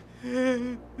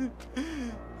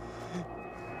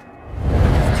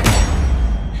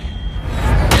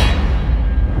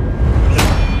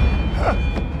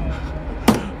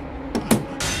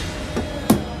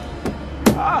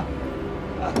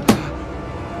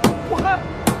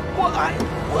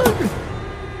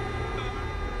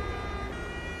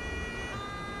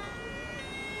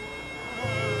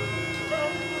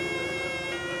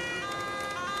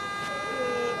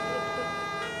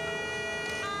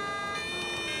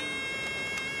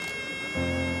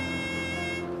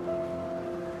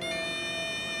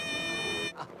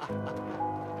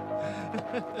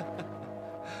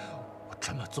我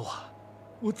这么做，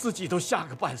我自己都吓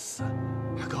个半死。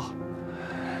二哥，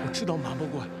我知道瞒不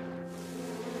过你，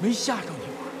没吓着你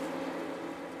玩。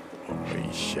我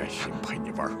没闲心陪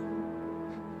你玩。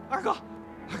二哥，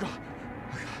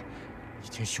你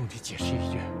听兄弟解释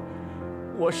一句，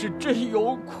我是真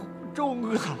有苦衷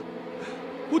啊！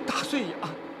我打碎牙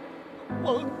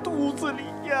往肚子里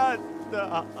咽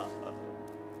的。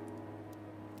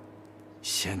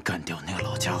先干掉那个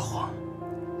老家伙，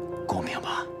公平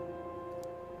吧？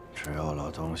只要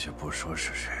老东西不说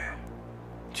是谁，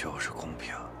就是公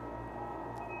平。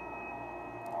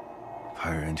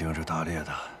派人盯着打猎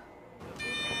的。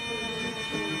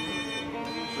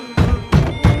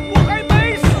我还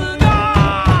没死呢！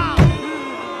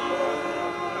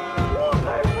我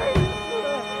还没死！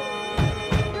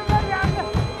你们两个，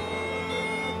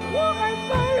我还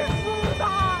没死呢！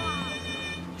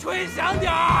吹响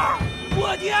点儿！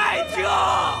我的爱情，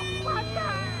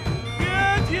别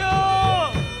停，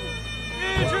一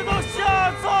直到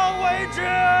下葬为止。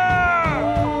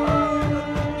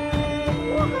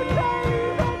我们在里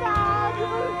头打着。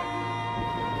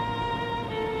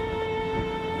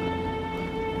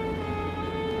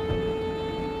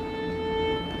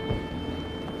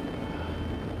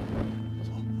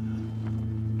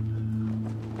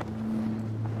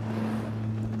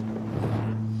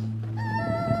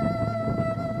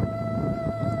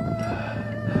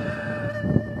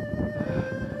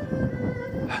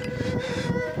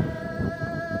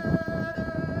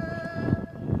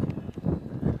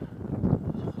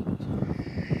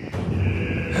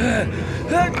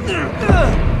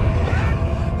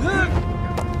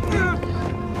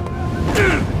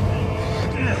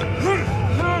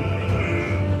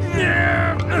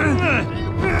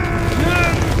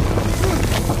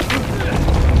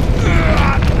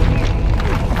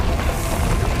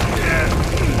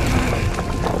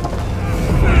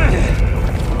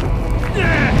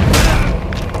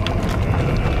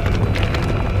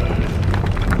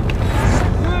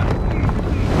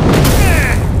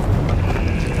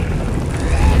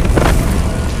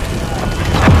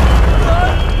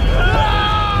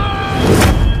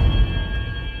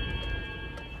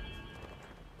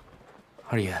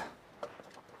二爷，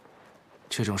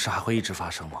这种事还会一直发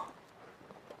生吗？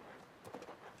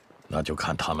那就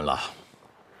看他们了。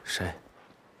谁？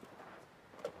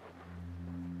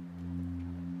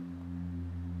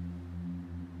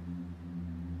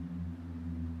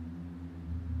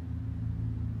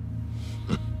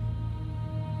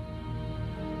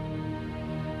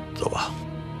走吧。